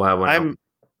 So we'll have one.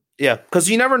 Because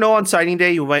you never know on signing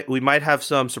day. We might have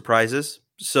some surprises.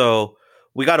 So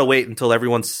we got to wait until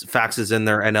everyone faxes in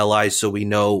their NLIs so we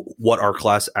know what our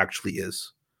class actually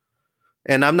is.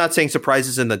 And I'm not saying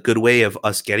surprises in the good way of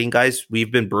us getting guys.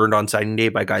 We've been burned on signing day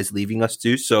by guys leaving us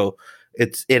too. So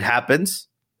it happens.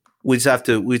 We just have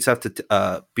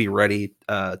to be ready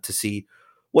to see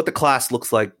what the class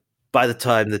looks like by the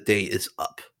time the day is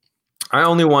up. I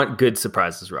only want good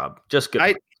surprises, Rob. Just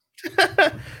good.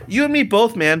 You and me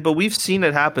both, man. But we've seen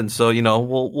it happen, so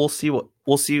we'll see what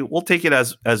we'll see. We'll take it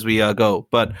as we go.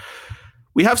 But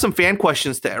we have some fan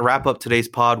questions to wrap up today's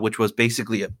pod, which was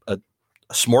basically a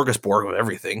smorgasbord of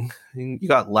everything. You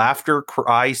got laughter,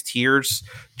 cries, tears,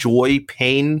 joy,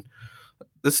 pain.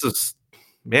 This was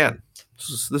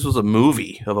a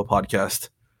movie of a podcast.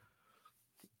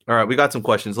 All right, we got some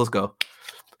questions. Let's go.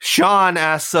 Sean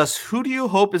asks us, who do you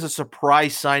hope is a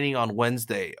surprise signing on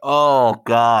Wednesday? Oh,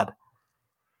 God.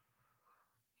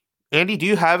 Andy, do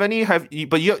you have any? I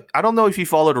don't know if you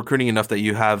followed recruiting enough that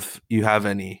you have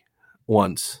any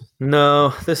ones.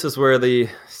 No, this is where the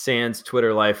Sans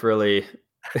Twitter life really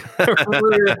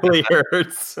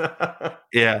hurts.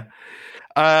 Yeah.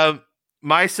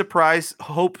 My surprise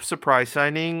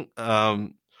signing.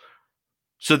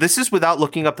 So this is without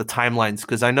looking up the timelines,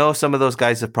 because I know some of those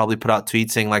guys have probably put out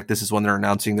tweets saying like this is when they're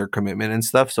announcing their commitment and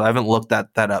stuff. So I haven't looked that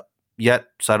up yet.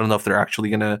 So I don't know if they're actually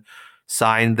going to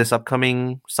sign this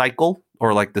upcoming cycle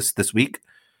or like this week,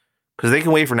 because they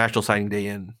can wait for National Signing Day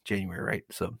in January, right?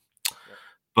 So,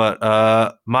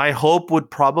 but my hope would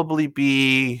probably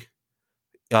be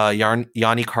Yanni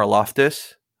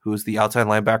Karloftis, who is the outside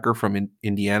linebacker from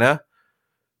Indiana.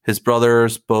 His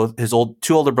brothers,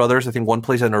 two older brothers, I think one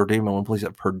plays at Notre Dame and one plays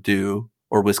at Purdue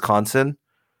or Wisconsin.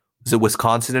 Is it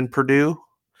Wisconsin and Purdue?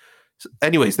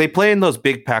 Anyways, they play in those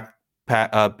big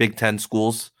Big Ten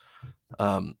schools,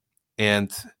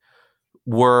 and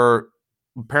we're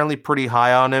apparently pretty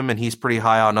high on him, and he's pretty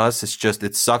high on us. It's just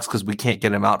it sucks because we can't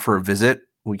get him out for a visit.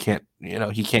 We can't,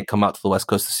 he can't come out to the West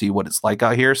Coast to see what it's like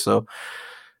out here. So,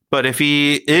 but if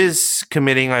he is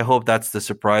committing, I hope that's the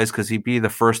surprise because he'd be the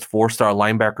first 4-star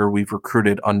linebacker we've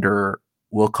recruited under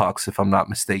Wilcox, if I'm not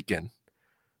mistaken.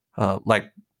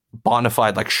 Like bona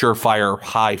fide, like surefire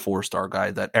high 4-star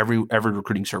guy that every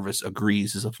recruiting service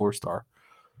agrees is a 4-star.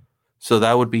 So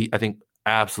that would be, I think,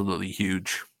 absolutely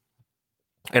huge.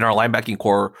 And our linebacking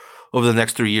core over the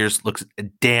next 3 years looks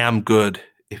damn good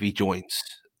if he joins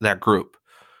that group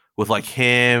with like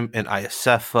him and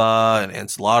Iosefa and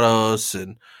Encelados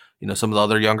and some of the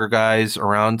other younger guys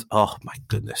around. Oh my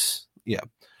goodness, yeah.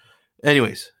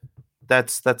 Anyways,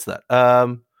 that's that.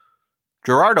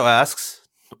 Gerardo asks,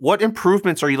 what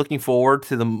improvements are you looking forward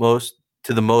to the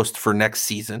most for next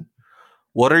season?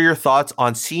 What are your thoughts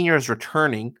on seniors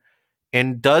returning?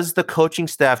 And does the coaching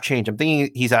staff change? I'm thinking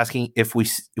he's asking if we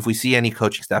see any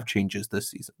coaching staff changes this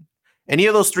season. Any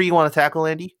of those three you want to tackle,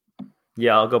 Andy?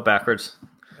 Yeah, I'll go backwards.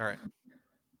 All right.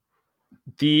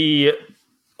 The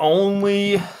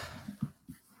only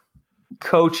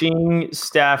coaching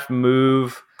staff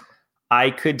move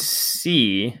I could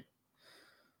see,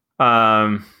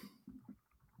 I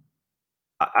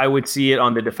would see it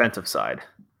on the defensive side.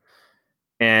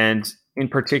 And in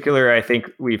particular, I think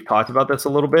we've talked about this a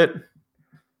little bit.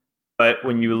 But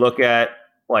when you look at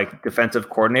like defensive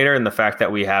coordinator and the fact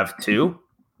that we have two,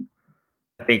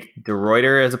 I think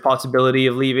DeRuyter has a possibility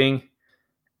of leaving.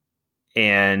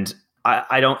 And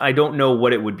I don't know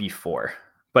what it would be for,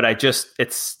 but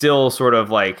it's still sort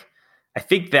of like, I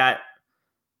think that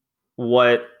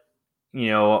what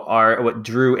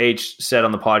Drew H said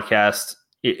on the podcast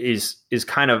is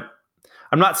kind of,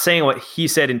 I'm not saying what he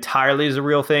said entirely is a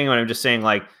real thing, but I'm just saying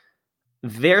like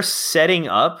they're setting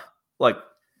up like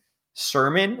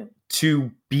Sermon to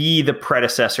be the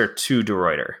predecessor to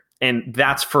DeRuyter. And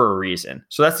that's for a reason.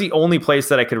 So that's the only place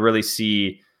that I could really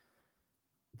see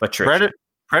attrition.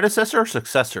 Predecessor or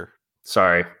successor?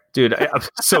 Sorry, dude, I'm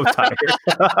so tired.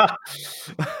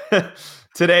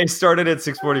 Today started at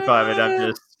 6:45, and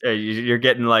I'm just you're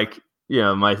getting like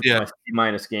my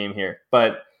C- game here.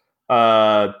 But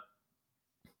so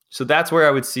that's where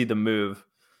I would see the move.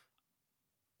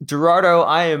 Gerardo,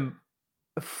 I am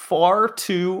far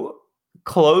too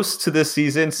close to this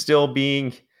season still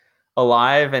being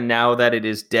alive, and now that it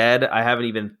is dead, I haven't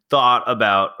even thought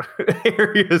about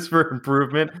areas for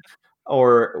improvement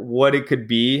or what it could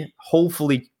be.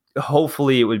 Hopefully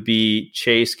it would be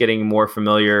Chase getting more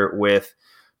familiar with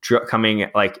coming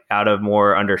like out of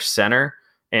more under center,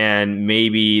 and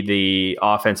maybe the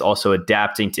offense also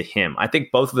adapting to him. I think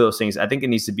both of those things, I think it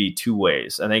needs to be two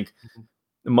ways. I think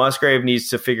Musgrave needs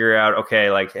to figure out,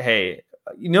 okay, like, hey,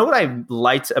 what I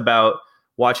liked about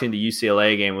watching the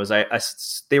UCLA game was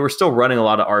they were still running a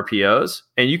lot of RPOs,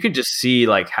 and you could just see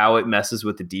like how it messes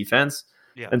with the defense.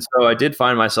 Yeah. And so I did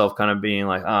find myself kind of being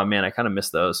like, oh man, I kind of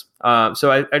miss those.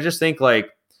 So I just think like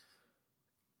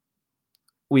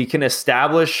if we can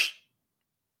establish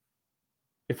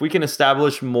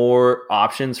more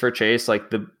options for Chase, like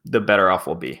the better off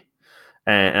we'll be.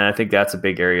 And I think that's a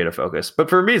big area to focus. But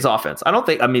for me, it's offense. I don't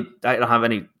have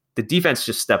any. The defense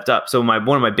just stepped up. So one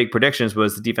of my big predictions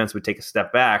was the defense would take a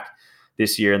step back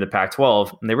this year in the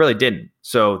Pac-12, and they really didn't.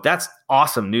 So that's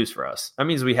awesome news for us. That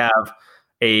means we have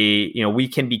we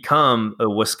can become a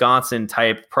Wisconsin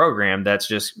type program that's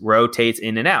just rotates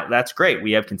in and out. That's great.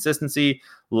 We have consistency,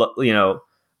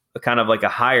 kind of like a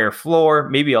higher floor,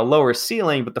 maybe a lower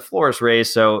ceiling, but the floor is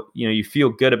raised. So, you feel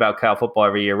good about Cal football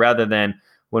every year, rather than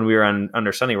when we were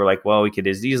under Sunday, we're like, well, we could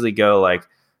as easily go like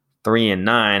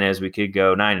 3-9 as we could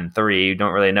go 9-3. You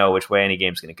don't really know which way any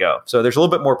game's going to go. So there's a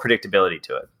little bit more predictability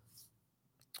to it.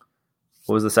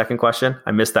 What was the second question?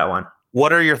 I missed that one.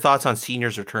 What are your thoughts on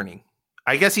seniors returning?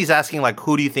 I guess he's asking like,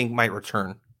 who do you think might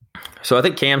return? So I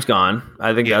think Cam's gone.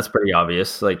 I think that's pretty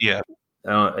obvious. Like, yeah,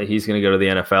 he's going to go to the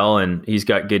NFL, and he's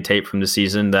got good tape from the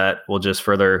season that will just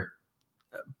further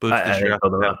boost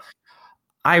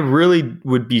I really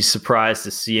would be surprised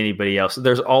to see anybody else.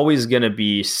 There's always going to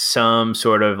be some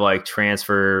sort of like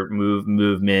transfer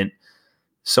movement,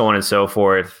 so on and so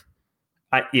forth.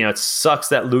 It sucks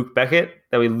that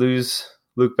we lose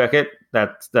Luke Beckett.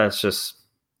 That's just,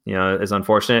 is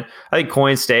unfortunate. I think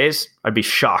Coyne stays. I'd be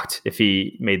shocked if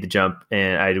he made the jump,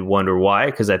 and I'd wonder why,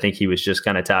 because I think he was just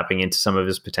kind of tapping into some of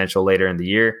his potential later in the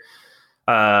year.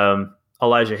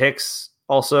 Elijah Hicks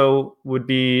also would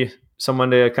be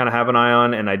someone to kind of have an eye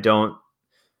on, and I don't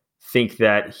think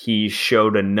that he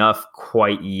showed enough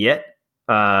quite yet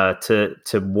to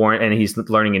warrant, and he's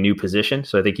learning a new position.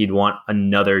 So I think he'd want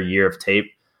another year of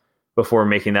tape before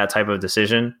making that type of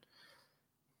decision.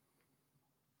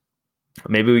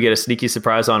 Maybe we get a sneaky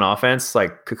surprise on offense.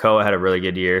 Like Kakoa had a really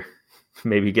good year.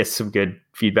 Maybe he gets some good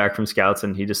feedback from scouts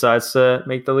and he decides to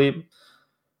make the leap.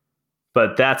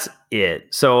 But that's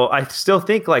it. So I still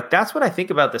think like that's what I think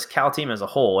about this Cal team as a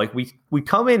whole. Like we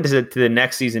come into the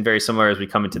next season very similar as we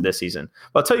come into this season.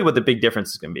 But I'll tell you what the big difference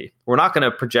is going to be. We're not going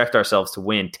to project ourselves to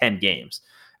win 10 games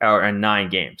or 9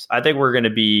 games. I think we're going to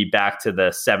be back to the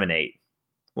 7-8.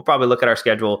 We'll probably look at our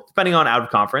schedule depending on out of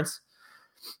conference.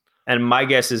 And my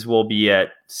guess is we'll be at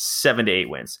 7 to 8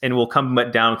 wins, and we'll come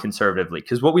down conservatively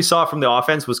because what we saw from the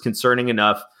offense was concerning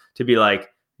enough to be like,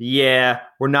 yeah,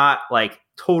 we're not like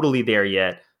totally there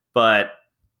yet, but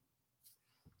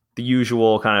the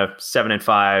usual kind of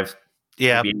 7-5,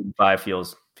 5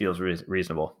 feels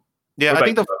reasonable. Yeah,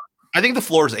 I think the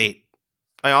floor is 8.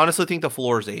 I honestly think the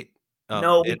floor is 8.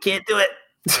 No, we can't do it.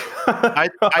 I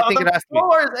think it has to be.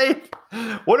 Floor is 8.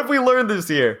 What have we learned this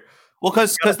year? Well,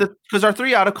 because our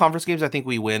 3 out of conference games, I think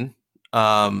we win.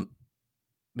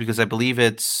 Because I believe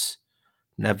it's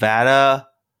Nevada,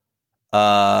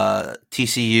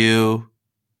 TCU,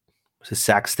 is it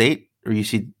Sac State or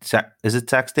UC? Is it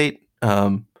Sac State?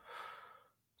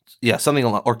 Yeah, something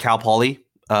along, or Cal Poly.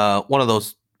 One of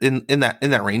those in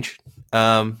that range.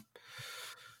 So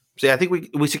yeah, I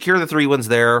think we secure the 3 wins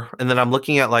there, and then I'm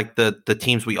looking at like the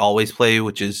teams we always play,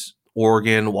 which is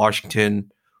Oregon,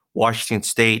 Washington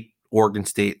State, Oregon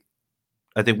State.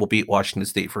 I think we'll beat Washington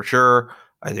State for sure.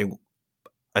 I think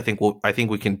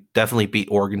we can definitely beat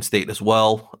Oregon State as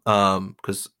well.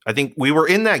 Because I think we were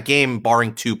in that game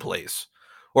barring 2 plays,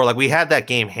 or like we had that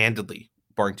game handedly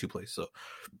barring 2 plays. So,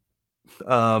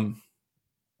 and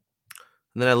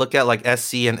then I look at like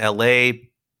SC and LA.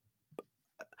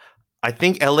 I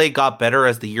think LA got better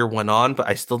as the year went on, but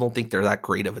I still don't think they're that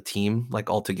great of a team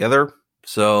like altogether.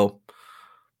 So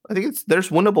I think there's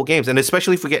winnable games, and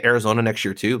especially if we get Arizona next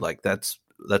year too, like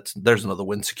there's another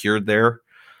win secured there.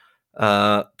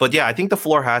 But yeah, I think the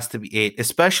floor has to be 8,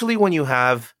 especially when you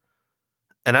have,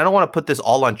 and I don't want to put this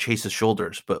all on Chase's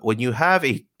shoulders, but when you have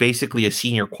basically a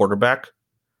senior quarterback,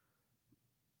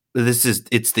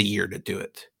 it's the year to do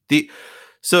it.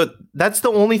 So that's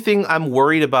the only thing I'm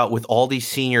worried about with all these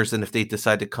seniors, and if they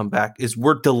decide to come back, is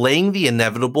we're delaying the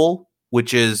inevitable,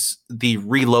 which is the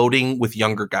reloading with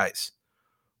younger guys.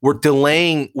 We're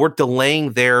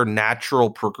delaying their natural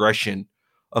progression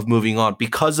of moving on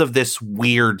because of this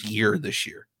weird year this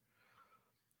year.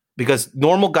 Because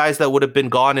normal guys that would have been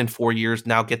gone in 4 years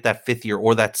now get that 5th year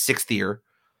or that 6th year.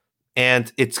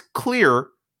 And it's clear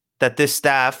that this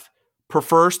staff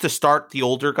prefers to start the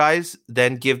older guys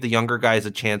than give the younger guys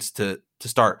a chance to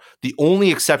start. The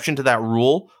only exception to that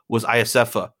rule was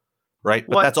Iosefa, right?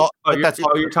 But that's all.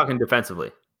 You're talking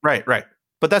defensively. Right.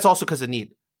 But that's also because of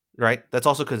need, right? That's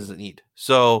also because of need.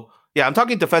 So yeah, I'm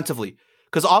talking defensively.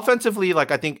 Because offensively,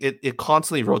 like I think it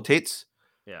constantly rotates.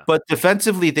 Yeah. But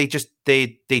defensively, they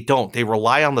don't. They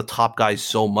rely on the top guys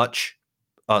so much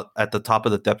at the top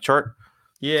of the depth chart.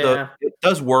 Yeah. So it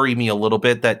does worry me a little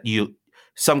bit that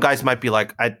some guys might be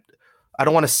like, I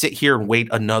don't want to sit here and wait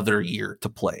another year to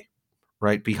play,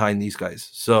 right, behind these guys.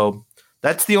 So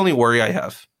that's the only worry I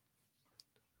have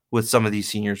with some of these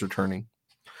seniors returning.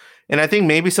 And I think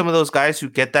maybe some of those guys who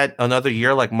get that another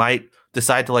year like might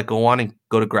decide to like go on and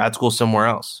go to grad school somewhere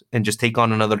else and just take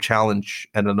on another challenge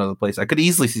at another place. I could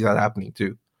easily see that happening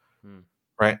too.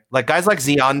 Right? Like guys like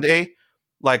Zionde,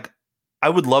 like I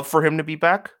would love for him to be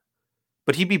back,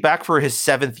 but he'd be back for his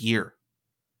 7th year.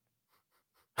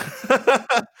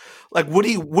 Like would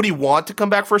he want to come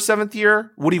back for a 7th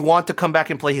year? Would he want to come back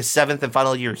and play his 7th and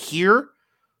final year here?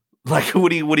 Like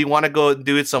would he want to go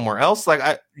do it somewhere else?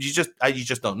 Like you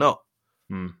just don't know.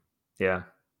 Yeah.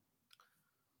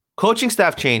 Coaching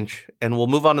staff change, and we'll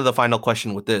move on to the final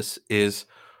question with this, is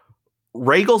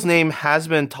Ragel's name has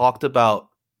been talked about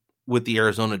with the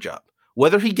Arizona job.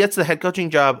 Whether he gets the head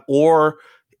coaching job or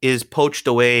is poached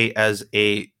away as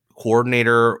a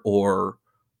coordinator or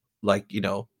like,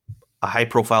 a high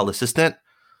profile assistant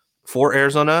for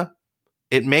Arizona,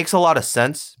 it makes a lot of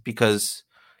sense because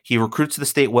he recruits the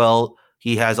state well.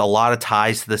 He has a lot of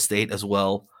ties to the state as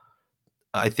well.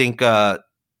 I think, and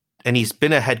he's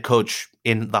been a head coach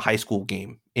in the high school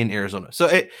game in Arizona. So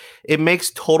it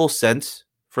makes total sense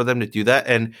for them to do that.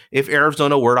 And if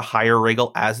Arizona were to hire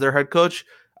Regel as their head coach,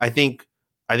 I think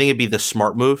it'd be the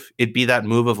smart move. It'd be that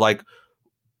move of like,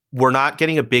 we're not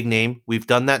getting a big name. We've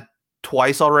done that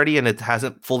twice already and it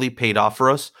hasn't fully paid off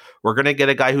for us. We're going to get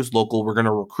a guy who's local. We're going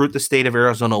to recruit the state of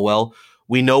Arizona well.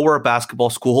 we know we're a basketball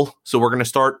school, so we're going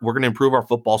to improve our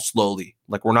football slowly.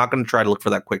 Like, we're not going to try to look for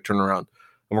that quick turnaround.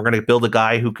 And we're going to build a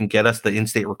guy who can get us the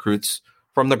in-state recruits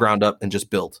from the ground up and just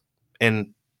build.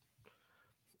 And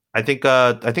I think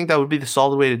that would be the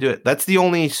solid way to do it. That's the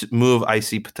only move I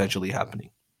see potentially happening.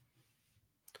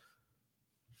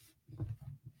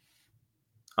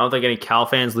 I don't think any Cal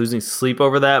fans losing sleep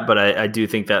over that, but I do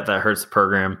think that hurts the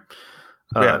program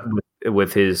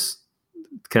with his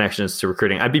connections to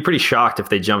recruiting. I'd be pretty shocked if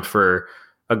they jumped for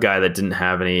a guy that didn't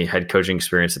have any head coaching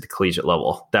experience at the collegiate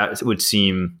level. That would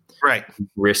seem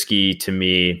risky to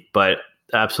me, but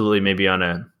absolutely maybe on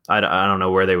I don't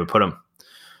know where they would put him,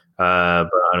 but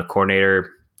on a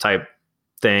coordinator type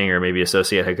thing or maybe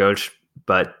associate head coach.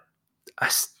 But I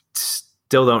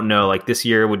still don't know. Like, this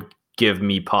year would give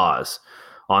me pause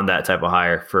on that type of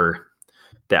hire for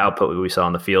the output we saw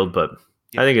on the field. But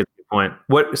I think it's a good point.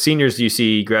 What seniors do you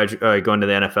see going to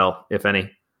the NFL, if any?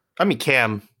 I mean,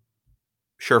 Cam,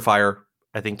 surefire.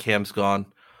 I think Cam's gone.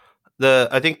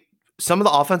 I think some of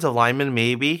the offensive linemen,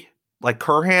 maybe, like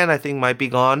Curhan, I think might be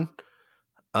gone.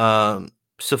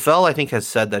 Safel, I think, has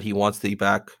said that he wants to be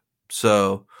back.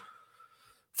 So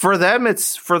for them,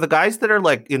 it's for the guys that are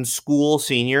like in school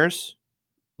seniors,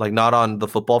 like not on the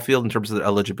football field in terms of their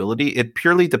eligibility. It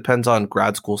purely depends on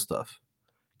grad school stuff.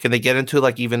 Can they get into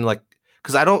like even like,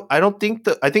 because I think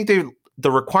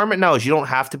the requirement now is you don't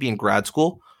have to be in grad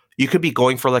school. You could be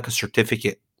going for like a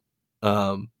certificate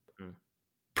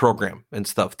program and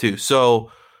stuff too.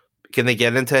 So can they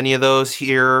get into any of those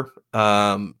here?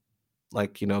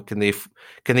 Like, you know, can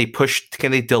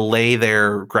they delay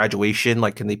their graduation?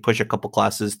 Like, can they push a couple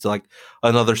classes to like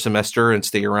another semester and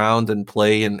stay around and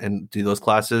play and do those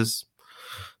classes?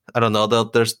 I don't know.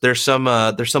 There's some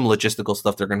logistical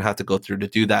stuff they're going to have to go through to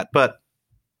do that. But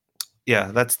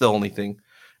yeah, that's the only thing.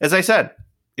 As I said,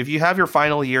 if you have your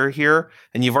final year here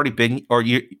and you've already been, or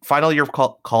your final year of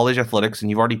college athletics and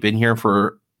you've already been here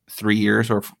for 3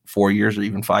 years or 4 years or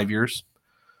even 5 years,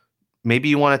 maybe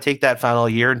you want to take that final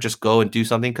year and just go and do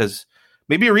something, because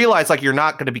maybe you realize like you're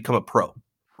not going to become a pro,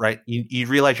 right? You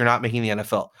realize you're not making the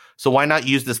NFL. So why not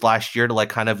use this last year to like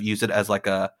kind of use it as like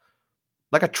a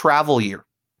travel year?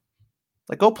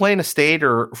 Like, go play in a state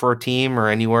or for a team or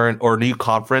anywhere, or a new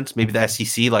conference, maybe the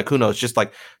SEC, like who knows, just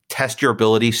like test your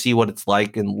ability, see what it's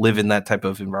like and live in that type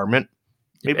of environment.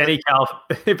 Maybe.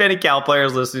 If any Cal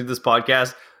players listening to this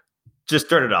podcast, just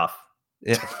turn it off.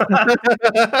 Yeah.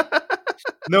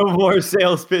 No more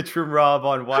sales pitch from Rob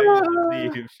on why you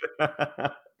should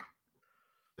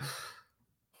leave.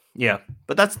 Yeah,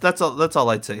 but that's all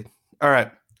I'd say. All right,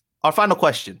 our final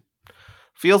question.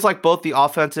 Feels like both the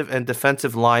offensive and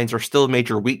defensive lines are still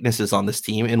major weaknesses on this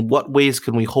team. In what ways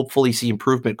can we hopefully see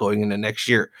improvement going into next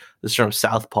year? This is from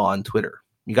Southpaw on Twitter.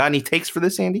 You got any takes for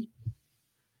this, Andy?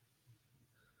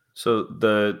 So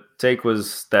the take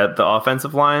was that the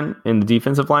offensive line and the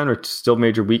defensive line are still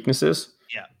major weaknesses.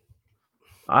 Yeah.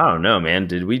 I don't know, man.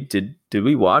 Did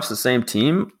we watch the same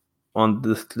team on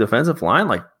the defensive line?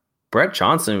 Like, Brett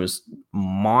Johnson was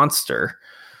monster.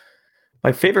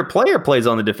 My favorite player plays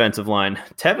on the defensive line,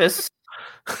 Tevis.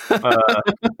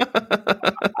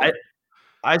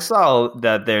 I saw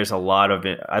that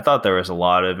I thought there was a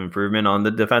lot of improvement on the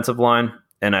defensive line.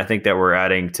 And I think that we're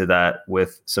adding to that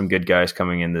with some good guys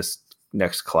coming in this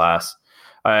next class.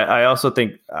 I also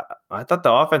think I thought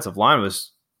the offensive line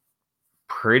was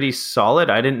pretty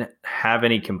solid. I didn't have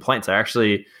any complaints. I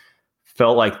actually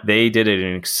felt like they did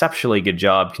an exceptionally good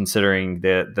job considering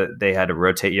that they had to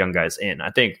rotate young guys in.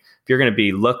 I think if you're going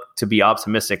to look to be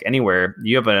optimistic anywhere,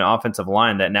 you have an offensive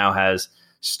line that now has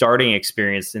starting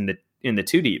experience in the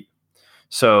two deep.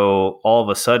 So all of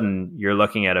a sudden, you're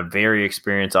looking at a very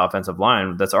experienced offensive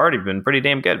line that's already been pretty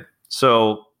damn good.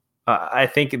 So I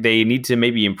think they need to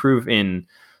maybe improve in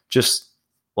just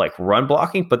like run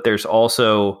blocking, but there's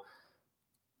also,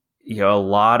 you know, a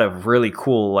lot of really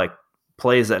cool like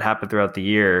plays that happen throughout the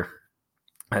year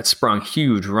that sprung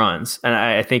huge runs. And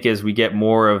I think as we get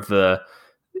more of the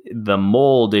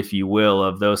mold, if you will,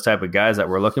 of those type of guys that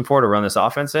we're looking for to run this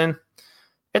offense in,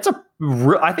 I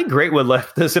think Greatwood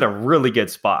left this in a really good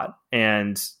spot,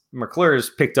 and McClure's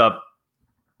picked up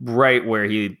right where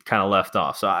he kind of left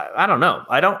off. So I don't know.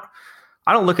 I don't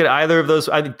look at either of those.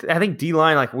 I think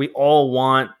D-line, like, we all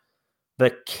want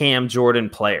the Cam Jordan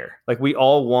player. Like, we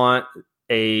all want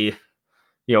a,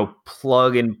 you know,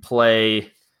 plug and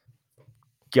play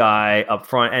guy up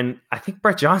front. And I think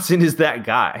Brett Johnson is that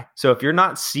guy. So if you're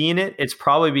not seeing it, it's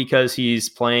probably because he's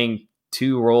playing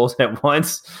two roles at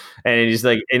once, and he's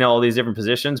like in all these different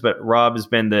positions. But Rob has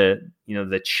been the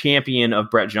champion of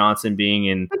Brett Johnson being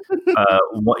in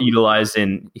utilized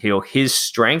in his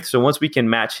strength. So once we can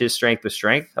match his strength with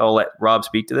strength, I'll let Rob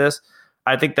speak to this.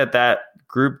 I think that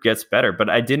group gets better, but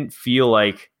I didn't feel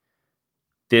like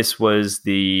this was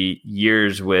the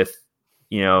years with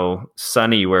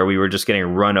Sonny where we were just getting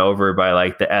run over by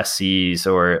like the SCs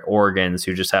or Oregons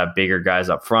who just have bigger guys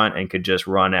up front and could just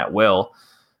run at will.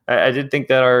 I did think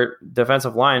that our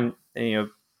defensive line,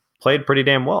 played pretty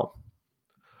damn well.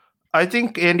 I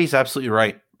think Andy's absolutely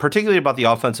right, particularly about the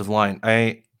offensive line.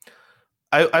 I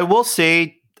will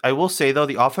say though,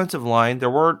 the offensive line, there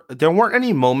weren't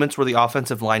any moments where the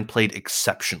offensive line played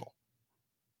exceptional,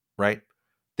 right?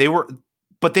 They were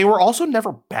also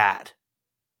never bad.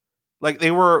 Like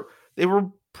they were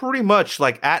pretty much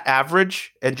like at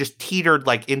average and just teetered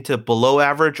like into below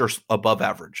average or above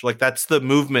average. Like that's the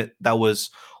movement that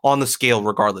was on the scale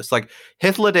regardless. Like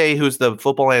Hithloday, who's the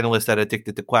football analyst at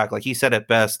Addicted to Quack, like he said it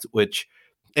best,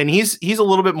 and he's a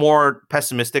little bit more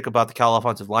pessimistic about the Cal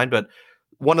offensive line, but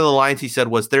one of the lines he said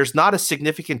was there's not a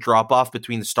significant drop off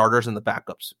between the starters and the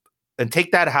backups. And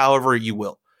take that however you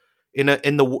will. In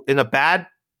a bad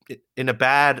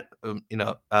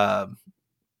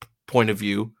point of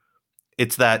view,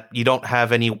 it's that you don't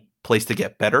have any place to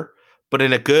get better. But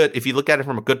if you look at it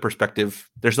from a good perspective,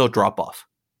 there's no drop off.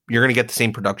 You're going to get the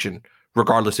same production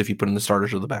regardless if you put in the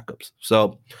starters or the backups.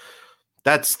 So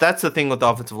that's the thing with the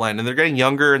offensive line, and they're getting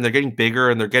younger and they're getting bigger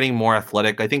and they're getting more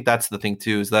athletic. I think that's the thing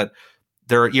too, is that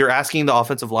you're asking the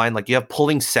offensive line, like you have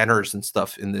pulling centers and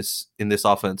stuff in this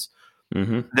offense.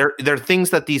 Mm-hmm. There are things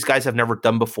that these guys have never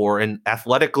done before, and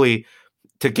athletically,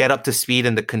 to get up to speed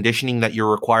and the conditioning that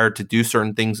you're required to do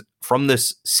certain things from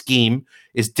this scheme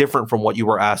is different from what you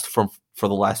were asked for the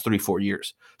last 3-4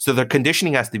 years. So their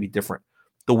conditioning has to be different.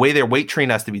 The way their weight train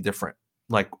has to be different.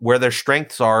 Like where their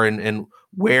strengths are and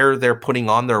where they're putting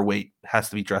on their weight has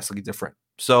to be drastically different.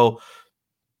 So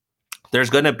there's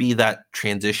going to be that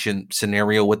transition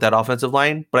scenario with that offensive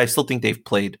line, but I still think they've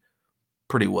played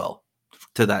pretty well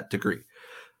to that degree.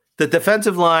 The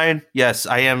defensive line, yes,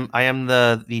 I am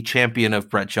the champion of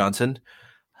Brett Johnson.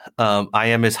 I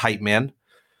am his hype man.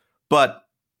 But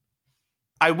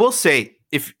I will say,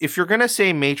 if you're going to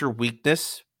say major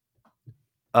weakness,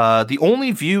 the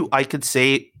only view I could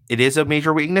say it is a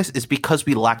major weakness is because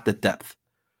we lack the depth.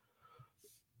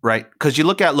 Right? Because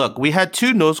we had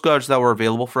 2 nose guards that were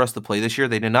available for us to play this year.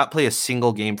 They did not play a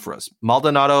single game for us.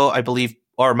 Maldonado, I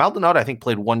think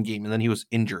played 1 game and then he was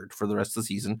injured for the rest of the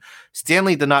season.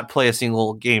 Stanley did not play a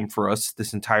single game for us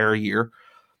this entire year.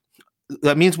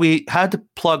 That means we had to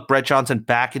plug Brett Johnson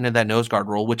back into that nose guard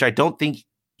role, which I don't think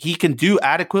he can do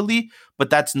adequately,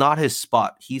 but that's not his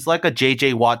spot. He's like a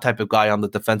JJ Watt type of guy on the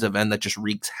defensive end that just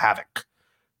wreaks havoc,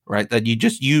 right? That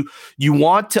you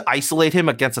want to isolate him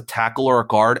against a tackle or a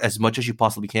guard as much as you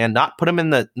possibly can, not put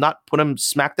him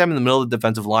smack them in the middle of the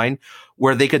defensive line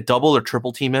where they could double or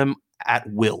triple team him at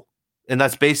will. And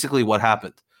that's basically what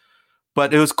happened.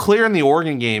 But it was clear in the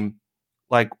Oregon game,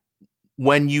 like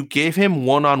when you gave him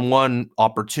one-on-one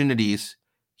opportunities,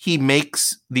 he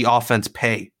makes the offense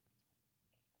pay.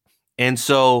 And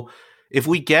so if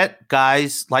we get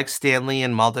guys like Stanley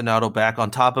and Maldonado back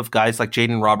on top of guys like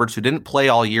Jaden Roberts, who didn't play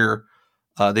all year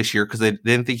this year because they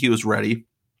didn't think he was ready,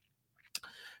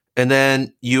 and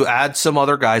then you add some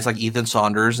other guys like Ethan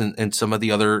Saunders and some of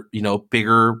the other,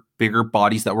 bigger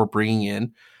bodies that we're bringing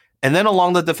in. And then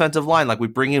along the defensive line, like we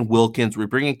bring in Wilkins, we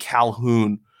bring in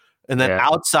Calhoun, and then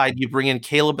outside you bring in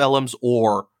Caleb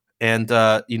Ellams-Orr and,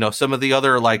 some of the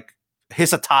other like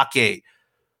Hisatake.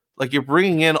 Like you're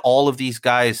bringing in all of these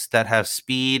guys that have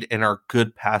speed and are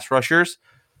good pass rushers.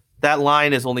 That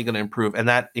line is only going to improve, and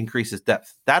that increases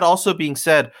depth. That also being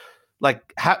said,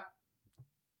 like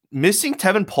missing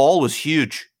Tevin Paul was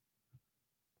huge.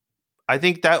 I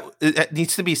think that it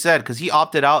needs to be said because he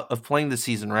opted out of playing this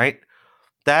season, right?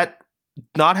 That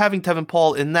not having Tevin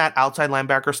Paul in that outside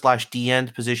linebacker /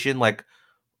 D-end position, like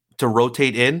to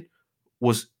rotate in,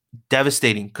 was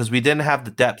devastating because we didn't have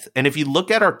the depth. And if you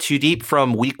look at our 2 deep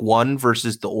from week 1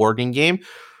 versus the Oregon game,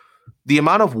 the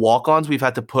amount of walk-ons we've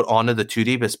had to put onto the 2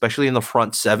 deep, especially in the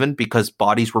front 7, because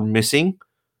bodies were missing,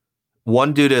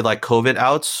 one due to like COVID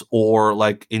outs or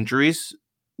like injuries,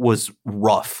 was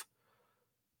rough.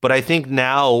 But I think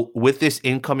now with this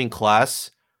incoming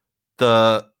class,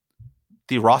 the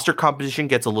roster composition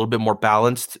gets a little bit more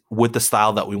balanced with the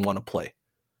style that we want to play.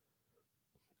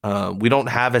 We don't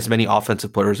have as many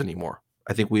offensive players anymore.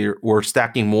 I think we're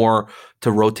stacking more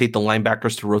to rotate the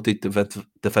linebackers, to rotate the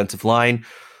defensive line.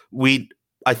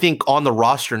 I think on the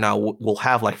roster now we'll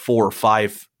have like 4 or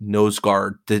 5 nose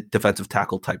guard defensive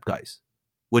tackle type guys.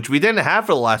 which we didn't have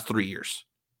for the last 3 years.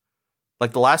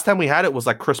 Like the last time we had it was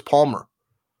like Chris Palmer,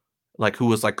 like who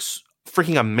was like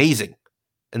freaking amazing.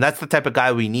 And that's the type of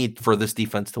guy we need for this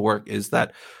defense to work, is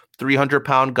that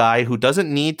 300-pound guy who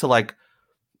doesn't need to like,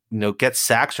 get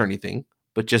sacks or anything,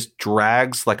 but just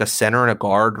drags like a center and a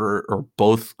guard or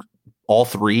both, all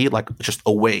three, like just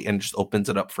away and just opens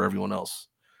it up for everyone else.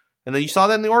 And then you saw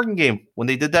that in the Oregon game. When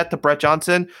they did that to Brett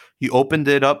Johnson, you opened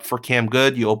it up for Cam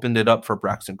Good. You opened it up for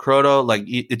Braxton Croto. Like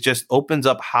it just opens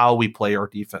up how we play our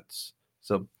defense.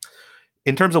 So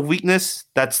in terms of weakness,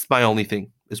 that's my only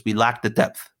thing, is we lack the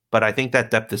depth. But I think that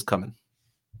depth is coming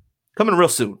real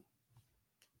soon.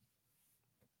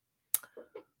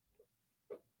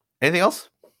 Anything else?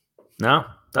 No,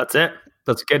 that's it.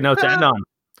 That's a good note to end on.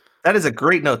 That is a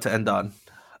great note to end on.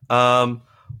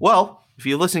 Well, if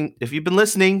you've been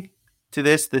listening to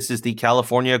this is the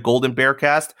California Golden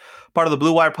Bearcast, part of the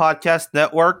Blue Wire Podcast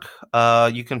Network.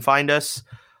 You can find us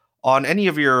on any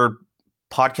of your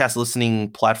podcast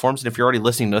listening platforms. And if you're already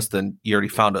listening to us, then you already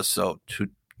found us. So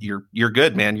you're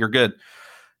good, man. You're good.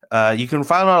 You can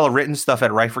find all the written stuff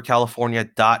at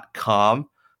writeforcalifornia.com.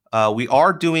 We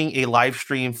are doing a live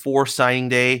stream for signing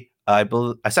day. I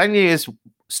believe signing day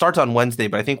starts on Wednesday,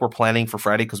 but I think we're planning for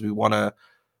Friday because we want a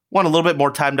little bit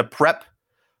more time to prep.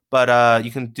 But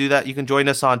you can do that. You can join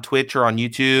us on Twitch or on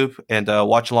YouTube and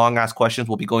watch along, ask questions.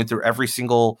 We'll be going through every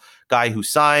single guy who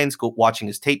signs, watching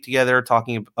his tape together,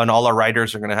 talking. And all our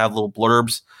writers are going to have little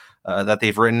blurbs that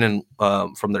they've written and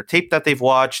from their tape that they've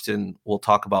watched, and we'll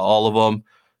talk about all of them.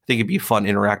 I think it'd be a fun,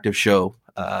 interactive show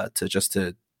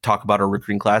to talk about our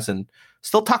recruiting class and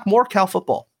still talk more Cal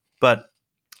football. But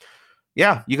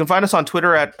yeah, you can find us on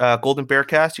Twitter at Golden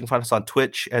Bearcast. You can find us on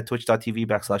Twitch at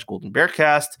twitch.tv/Golden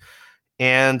Bearcast.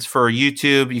 And for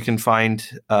YouTube, you can find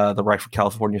the Right for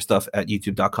California stuff at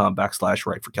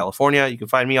youtube.com/Right for California. You can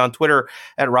find me on Twitter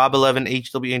at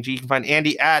Rob11HWNG. You can find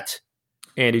Andy at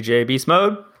Andy J Beast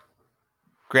Mode.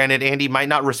 Granted, Andy might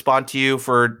not respond to you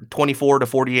for 24 to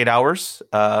 48 hours,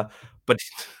 but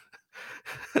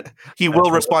he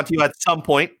will respond to you at some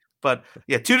point. But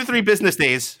yeah, 2 to 3 business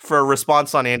days for a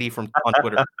response on Andy on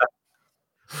Twitter.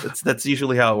 That's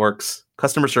usually how it works.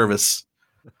 Customer service.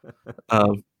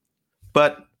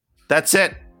 But that's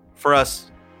it for us.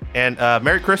 And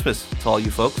Merry Christmas to all you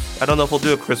folks. I don't know if we'll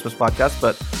do a Christmas podcast,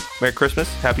 but Merry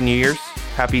Christmas, Happy New Year's,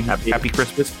 Happy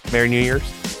Christmas, Merry New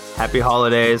Year's, Happy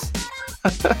Holidays.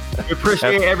 We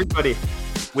appreciate everybody.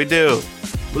 We do.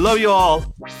 We love you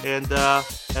all. And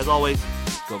as always,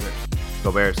 go Bears.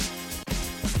 Go Bears.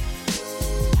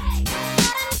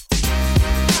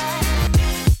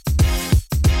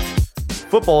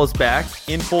 Football is back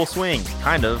in full swing.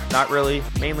 Kind of, not really,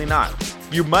 mainly not.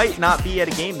 You might not be at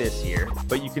a game this year,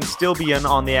 but you can still be in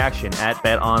on the action at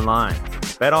BetOnline.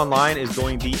 BetOnline is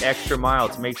going the extra mile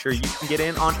to make sure you can get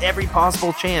in on every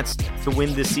possible chance to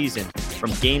win this season.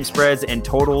 From game spreads and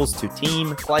totals to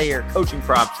team, player, coaching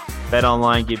props,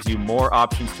 BetOnline gives you more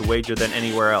options to wager than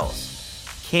anywhere else.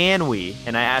 Can we,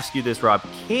 and I ask you this, Rob,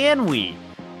 can we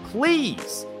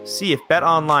please see if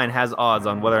BetOnline has odds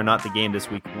on whether or not the game this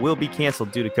week will be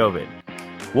canceled due to COVID?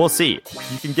 We'll see.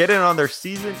 You can get in on their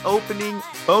season opening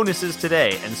bonuses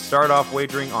today and start off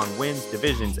wagering on wins,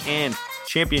 divisions, and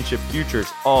championship futures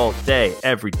all day,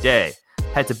 every day.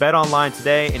 Head to BetOnline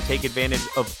today and take advantage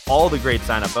of all the great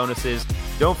sign-up bonuses.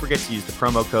 Don't forget to use the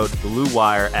promo code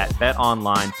BLUEWIRE at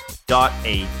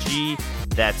betonline.ag.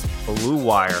 That's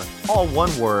BLUEWIRE, all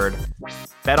one word.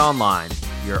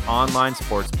 BetOnline, your online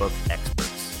sportsbook experts.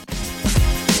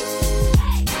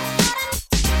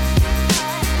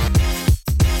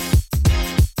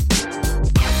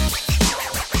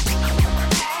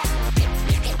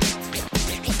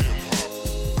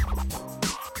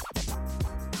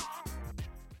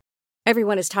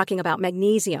 Everyone is talking about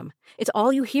magnesium. It's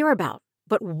all you hear about.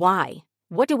 But why?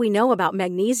 What do we know about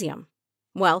magnesium?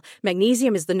 Well,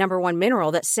 magnesium is the #1 mineral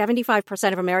that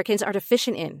 75% of Americans are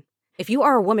deficient in. If you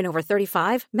are a woman over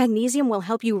 35, magnesium will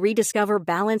help you rediscover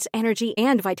balance, energy,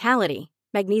 and vitality.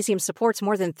 Magnesium supports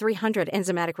more than 300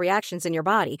 enzymatic reactions in your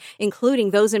body,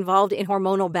 including those involved in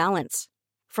hormonal balance.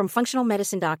 From functional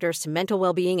medicine doctors to mental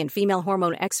well-being and female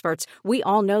hormone experts, we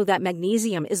all know that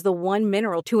magnesium is the one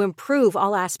mineral to improve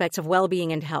all aspects of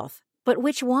well-being and health. But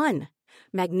which one?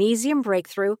 Magnesium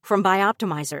Breakthrough from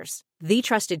Bioptimizers, the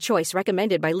trusted choice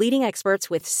recommended by leading experts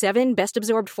with 7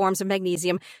 best-absorbed forms of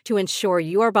magnesium to ensure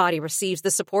your body receives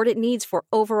the support it needs for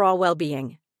overall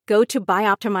well-being. Go to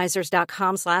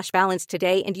bioptimizers.com/balance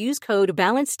today and use code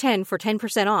BALANCE10 for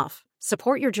 10% off.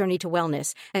 Support your journey to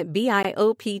wellness at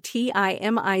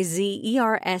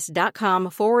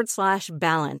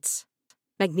bioptimizers.com/balance.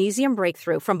 Magnesium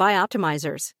Breakthrough from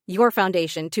Bioptimizers, your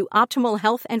foundation to optimal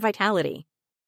health and vitality.